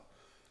of a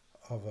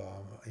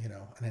you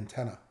know, an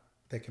antenna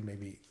that can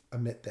maybe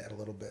emit that a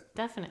little bit.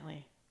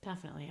 Definitely.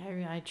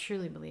 I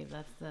truly believe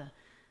that's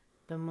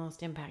the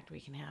most impact we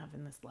can have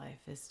in this life,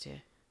 is to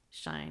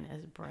shine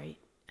as bright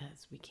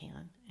as we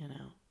can, you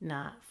know,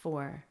 not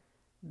for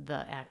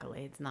the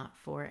accolades, not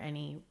for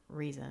any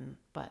reason,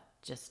 but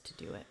just to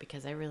do it,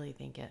 because I really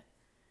think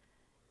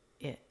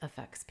it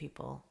affects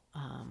people,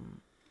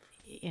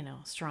 you know,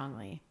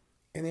 strongly.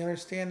 And the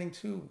understanding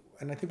too,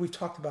 and I think we've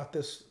talked about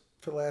this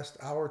for the last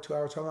hour, 2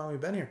 hours, how long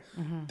we've been here.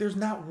 There's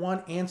not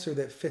one answer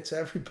that fits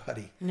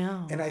everybody.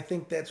 No. And I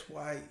think that's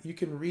why you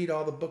can read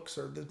all the books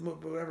or the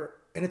whatever,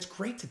 and it's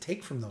great to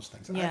take from those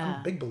things. Yeah.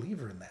 I'm a big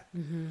believer in that,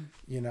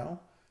 you know,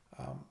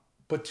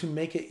 but to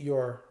make it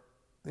your,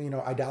 you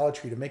know,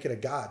 idolatry, to make it a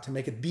god, to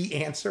make it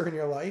the answer in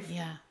your life,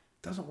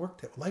 doesn't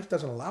work that. Life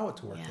doesn't allow it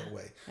to work that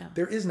way.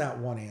 There is not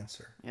one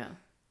answer.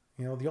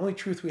 You know, the only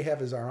truth we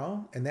have is our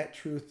own, and that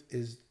truth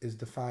is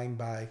defined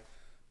by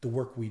the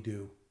work we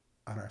do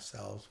on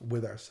ourselves,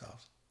 with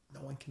ourselves.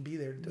 No one can be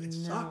there to do it. It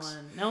sucks.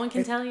 No one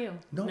can tell you.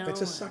 No,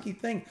 it's a sucky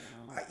thing.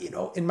 You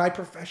know, in my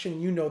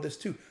profession, you know this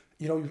too.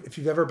 You know, if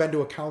you've ever been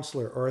to a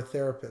counselor or a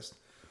therapist,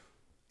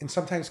 and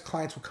sometimes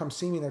clients will come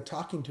see me and they're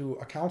talking to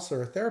a counselor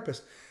or a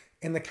therapist,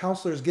 and the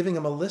counselor is giving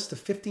them a list of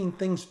 15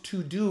 things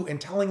to do and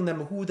telling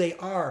them who they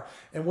are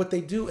and what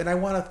they do. And I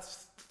want to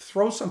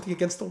throw something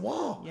against the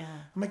wall.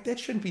 I'm like, that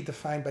shouldn't be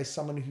defined by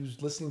someone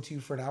who's listening to you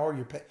for an hour.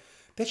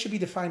 That should be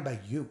defined by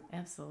you.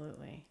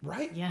 Absolutely.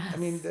 Right? Yes. I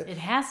mean, it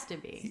has to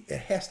be. It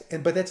has to.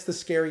 But that's the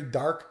scary,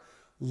 dark,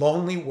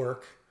 lonely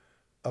work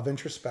of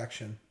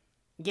introspection.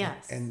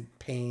 And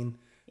pain.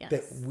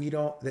 That we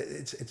don't, that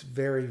it's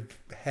very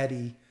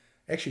heady.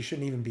 Actually, it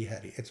shouldn't even be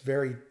heady. It's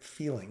very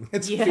feeling.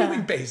 It's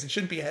feeling based. It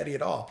shouldn't be heady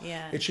at all.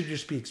 It should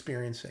just be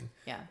experiencing.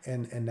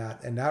 And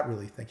not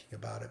really thinking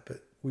about it.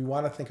 But we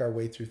want to think our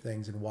way through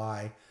things and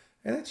why.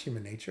 And that's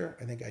human nature.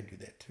 I think I do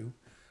that too.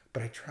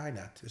 but I try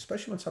not to,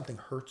 especially when something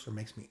hurts or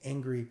makes me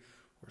angry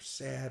or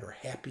sad or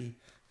happy,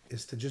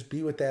 is to just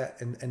be with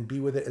that and be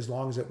with it as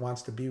long as it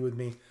wants to be with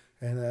me.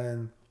 And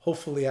then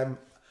hopefully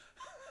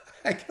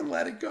I can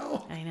let it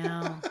go.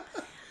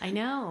 I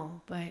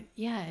know, but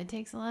yeah, it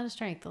takes a lot of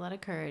strength, a lot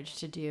of courage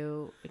to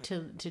do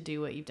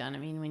what you've done. I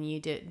mean, when you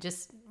did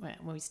just when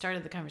we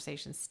started the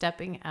conversation,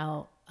 stepping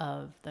out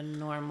of the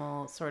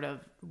normal sort of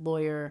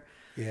lawyer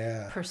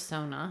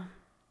persona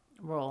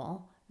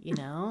role,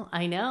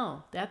 I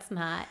know that's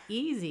not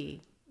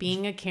easy.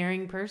 Being a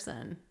caring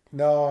person.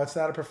 No, it's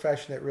not a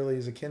profession that really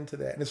is akin to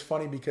that. And it's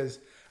funny because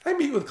I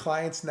meet with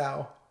clients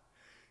now,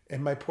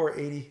 and my poor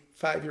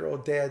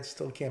 85-year-old dad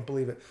still can't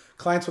believe it.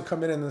 Clients will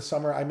come in the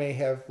summer. I may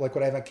have, like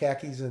what I have on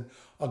khakis and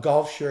a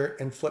golf shirt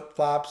and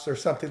flip-flops or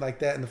something like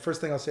that. And the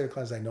first thing I'll say to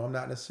clients, I know I'm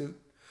not in a suit,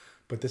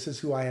 but this is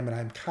who I am. And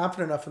I'm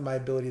confident enough in my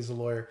ability as a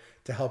lawyer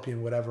to help you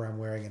in whatever I'm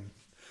wearing.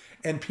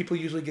 And people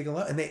usually giggle.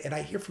 And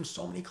I hear from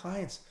so many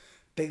clients,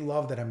 they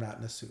love that I'm not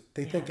in a suit.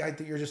 They think that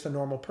you're just a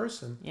normal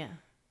person. Yeah.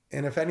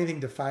 And if anything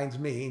defines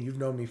me, and you've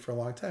known me for a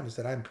long time, is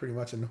that I'm pretty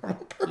much a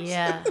normal person.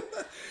 Yeah.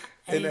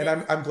 and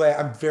I'm glad,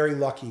 I'm very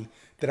lucky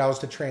that I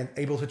was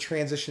able to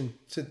transition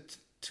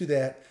to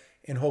that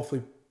and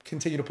hopefully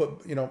continue to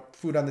put,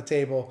 food on the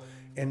table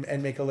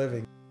and make a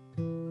living.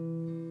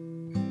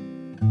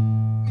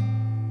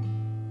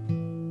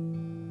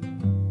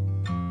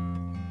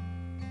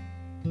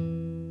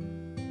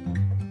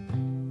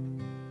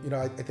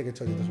 I think I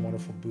told you this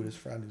wonderful Buddhist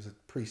friend who's a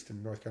priest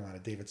in North Carolina,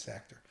 David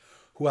Sachter,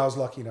 who I was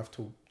lucky enough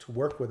to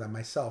work with on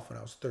myself when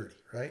I was 30,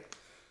 right?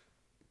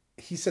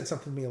 He said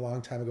something to me a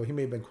long time ago. He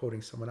may have been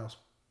quoting someone else,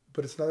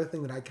 but it's another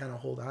thing that I kind of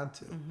hold on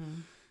to.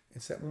 Mm-hmm.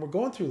 It's that when we're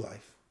going through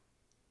life,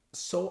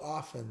 so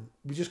often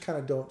we just kind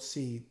of don't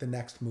see the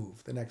next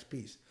move, the next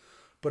piece.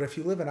 But if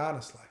you live an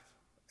honest life,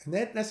 and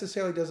that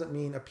necessarily doesn't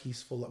mean a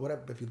peaceful,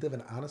 whatever, but if you live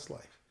an honest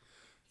life,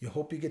 you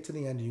hope you get to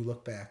the end and you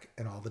look back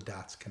and all the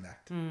dots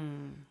connect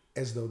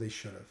as though they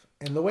should have.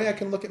 And the way I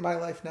can look at my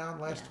life now in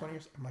the last 20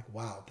 years, I'm like,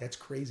 wow, that's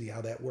crazy how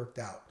that worked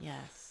out.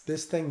 Yes.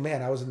 This thing,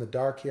 man, I was in the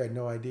dark here. I had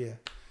no idea,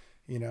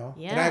 Yeah.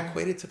 And I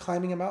equated to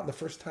climbing a mountain. The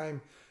first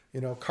time,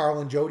 Carl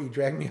and Jody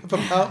dragged me up a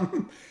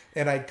mountain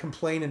and I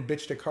complained and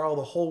bitched at Carl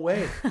the whole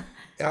way.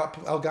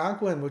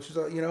 Algonquin, which is,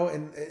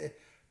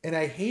 and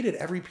I hated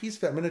every piece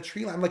of it. I'm in a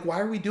tree line. I'm like, why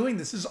are we doing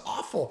this? This is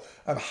awful.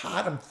 I'm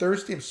hot. I'm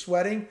thirsty. I'm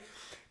sweating.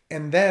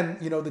 And then,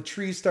 the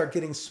trees start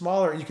getting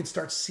smaller and you can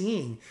start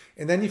seeing.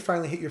 And then you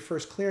finally hit your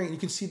first clearing and you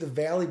can see the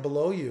valley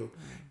below you.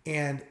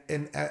 And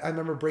I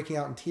remember breaking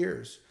out in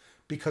tears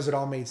because it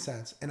all made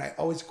sense. And I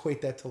always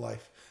equate that to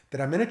life.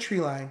 That I'm in a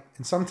tree line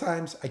and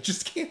sometimes I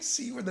just can't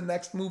see where the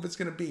next move is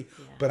going to be.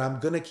 Yeah. But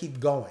I'm going to keep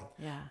going.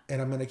 Yeah. And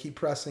I'm going to keep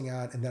pressing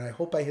on. And then I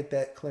hope I hit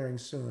that clearing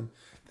soon.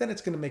 Then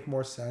it's going to make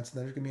more sense. And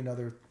then there's going to be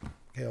another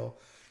hill.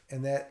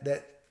 And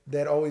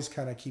that always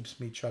kind of keeps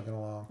me chugging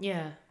along.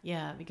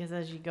 Yeah, because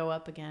as you go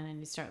up again and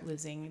you start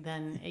losing,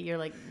 then you're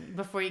like,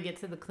 before you get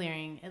to the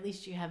clearing, at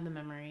least you have the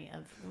memory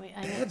of, wait,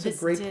 I know this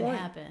did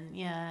happen.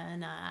 Yeah,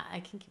 and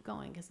I can keep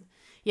going because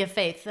you have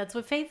faith. That's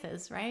what faith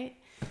is, right?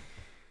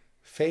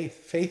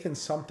 Faith in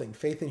something,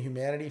 faith in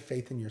humanity,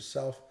 faith in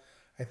yourself.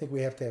 I think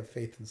we have to have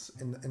faith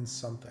in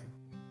something.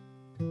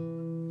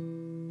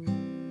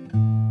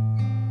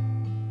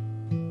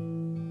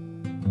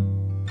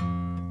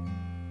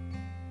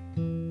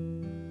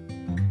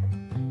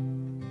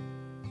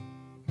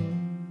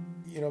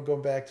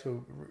 Going back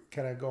to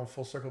kind of going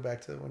full circle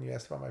back to when you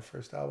asked about my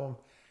first album.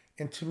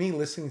 And to me,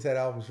 listening to that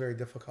album was very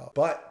difficult.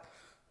 But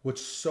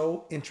what's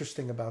so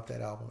interesting about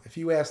that album, if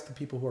you ask the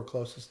people who are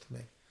closest to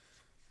me,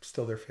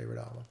 still their favorite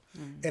album.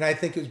 And I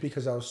think it was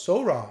because I was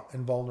so raw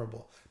and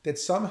vulnerable that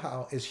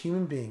somehow as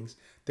human beings,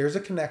 there's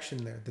a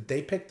connection there that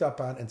they picked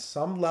up on and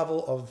some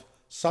level of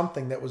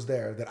something that was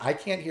there that I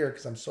can't hear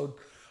because I'm so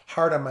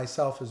hard on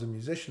myself as a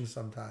musician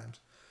sometimes.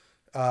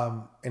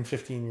 And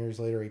 15 years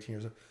later, 18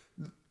 years later,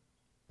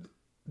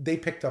 they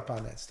picked up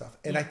on that stuff.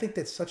 And I think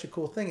that's such a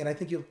cool thing. And I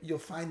think you'll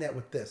find that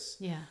with this.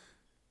 Yeah.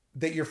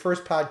 That your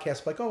first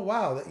podcast, like, oh,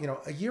 wow,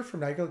 a year from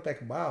now, you're going to look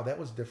back, wow, that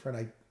was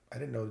different. I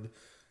didn't know.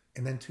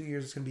 And then 2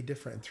 years, it's going to be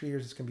different. And 3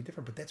 years, it's going to be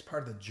different. But that's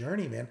part of the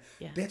journey, man.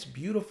 Yeah. That's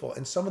beautiful.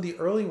 And some of the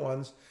early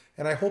ones,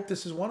 and I hope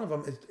this is one of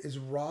them, is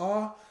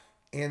raw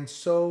and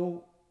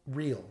so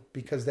real.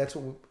 Because that's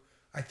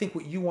I think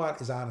what you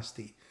want is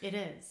honesty. It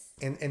is.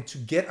 And to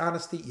get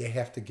honesty, you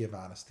have to give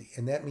honesty.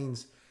 And that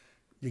means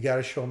you got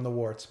to show them the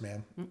warts,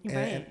 man.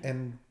 Right.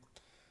 And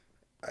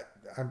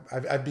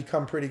I've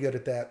become pretty good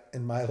at that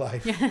in my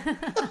life.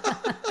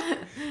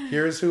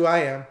 Here's who I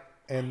am,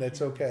 and that's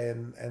okay.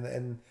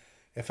 And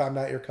if I'm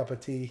not your cup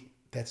of tea,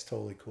 that's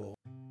totally cool.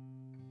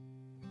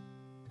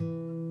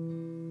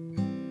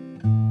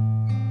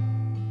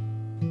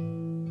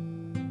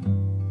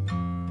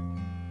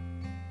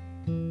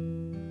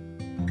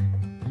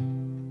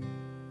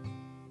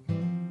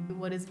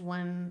 What is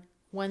one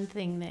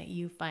thing that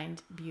you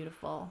find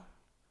beautiful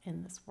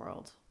in this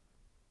world?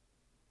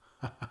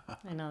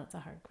 I know that's a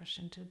hard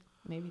question to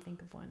maybe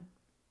think of one.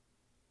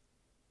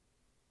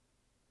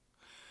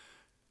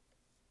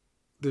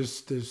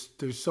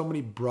 there's so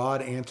many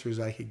broad answers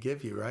I could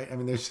give you, right? I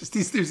mean, there's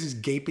these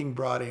gaping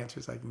broad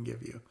answers I can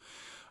give you.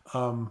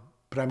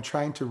 But I'm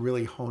trying to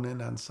really hone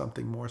in on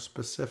something more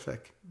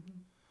specific.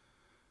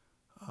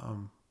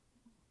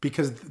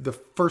 Because the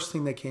first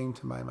thing that came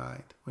to my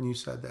mind when you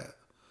said that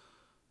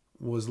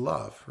was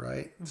love,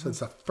 right? So it's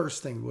the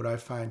first thing what I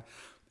find,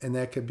 and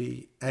that could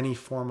be any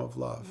form of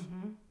love.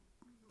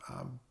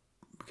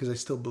 Because I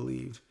still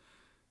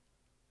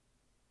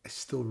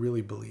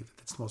really believe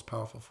that it's the most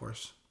powerful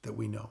force that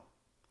we know.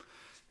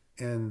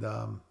 And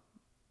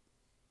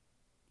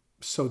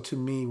so to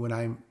me, when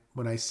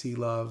I see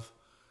love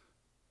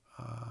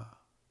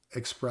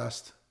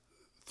expressed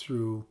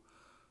through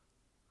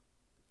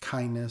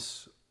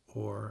kindness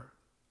or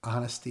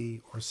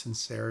honesty or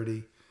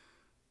sincerity,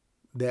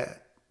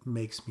 that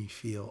makes me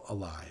feel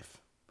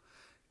alive.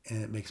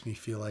 And it makes me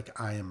feel like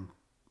I am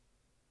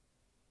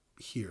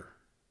here.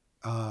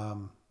 Not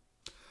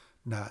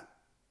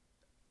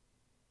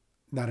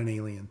an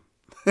alien.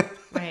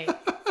 Right.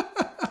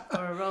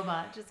 Or a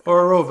robot.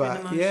 Or a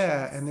robot.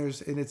 Yeah. And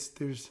there's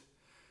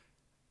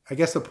I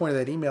guess the point of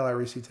that email I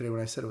received today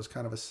when I said it was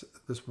kind of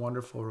this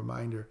wonderful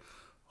reminder.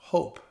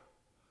 Hope.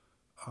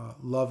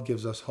 Love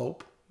gives us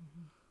hope.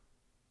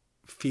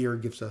 Fear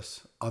gives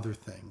us other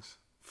things,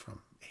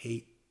 from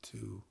hate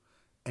to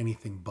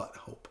anything but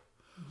hope.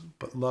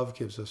 But love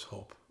gives us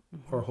hope,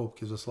 or hope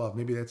gives us love.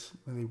 Maybe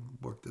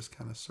work this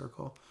kind of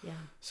circle. Yeah.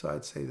 So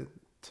I'd say that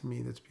to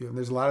me that's beautiful. And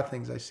there's a lot of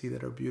things I see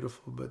that are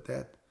beautiful, but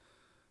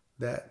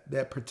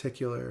that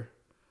particular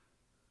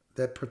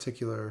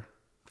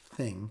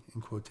thing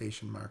in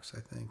quotation marks,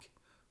 I think,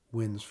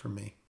 wins for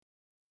me.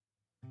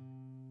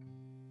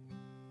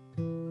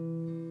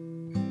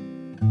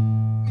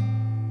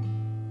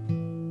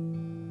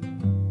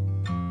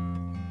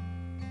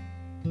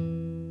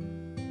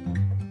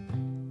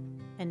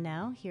 And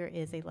now here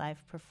is a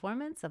live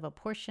performance of a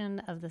portion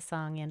of the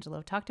song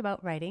Angelo talked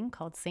about writing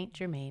called Saint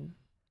Germain.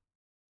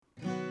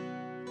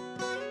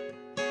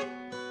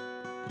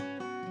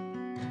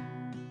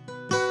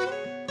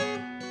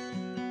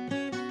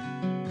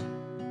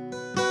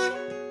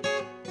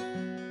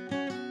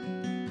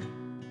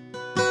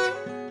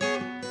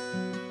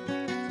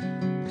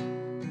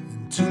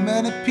 Too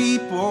many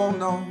people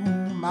know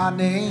my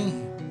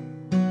name.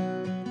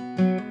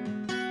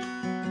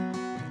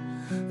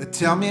 They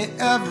tell me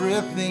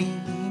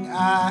everything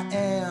I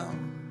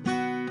am,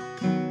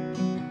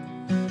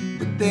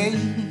 but they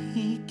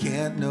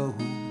can't know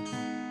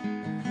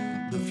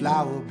the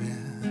flower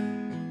bed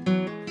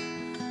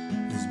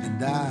has been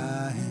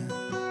dying.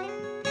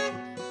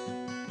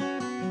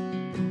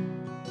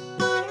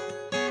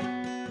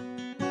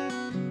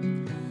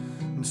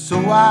 And so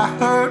I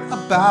heard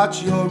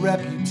about your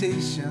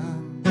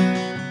reputation,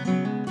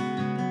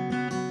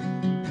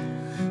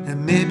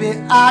 and maybe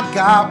I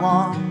got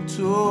one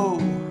too,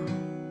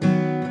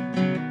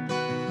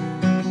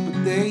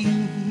 but they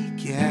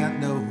can't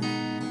know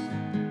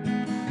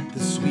the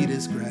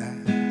sweetest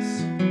grass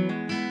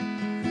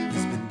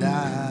has been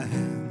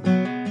dying.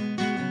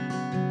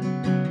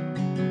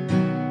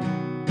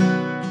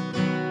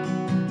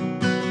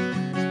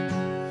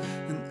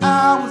 And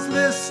I was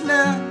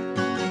listening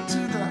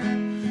to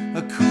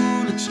a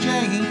cool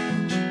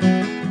exchange,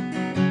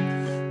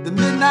 the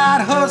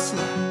midnight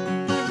hustler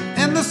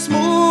and the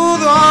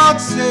smooth old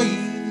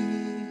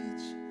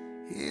sage.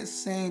 Here's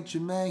Saint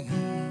Germain.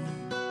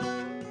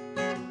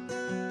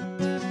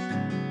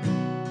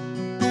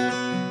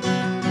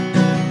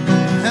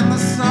 And the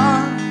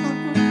sun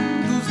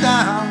goes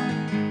down,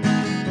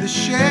 the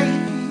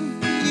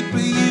shape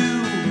of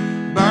you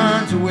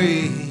burns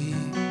away.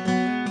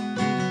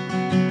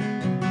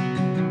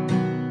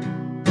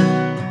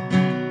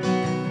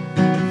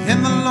 In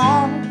the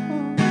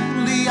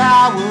lonely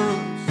hours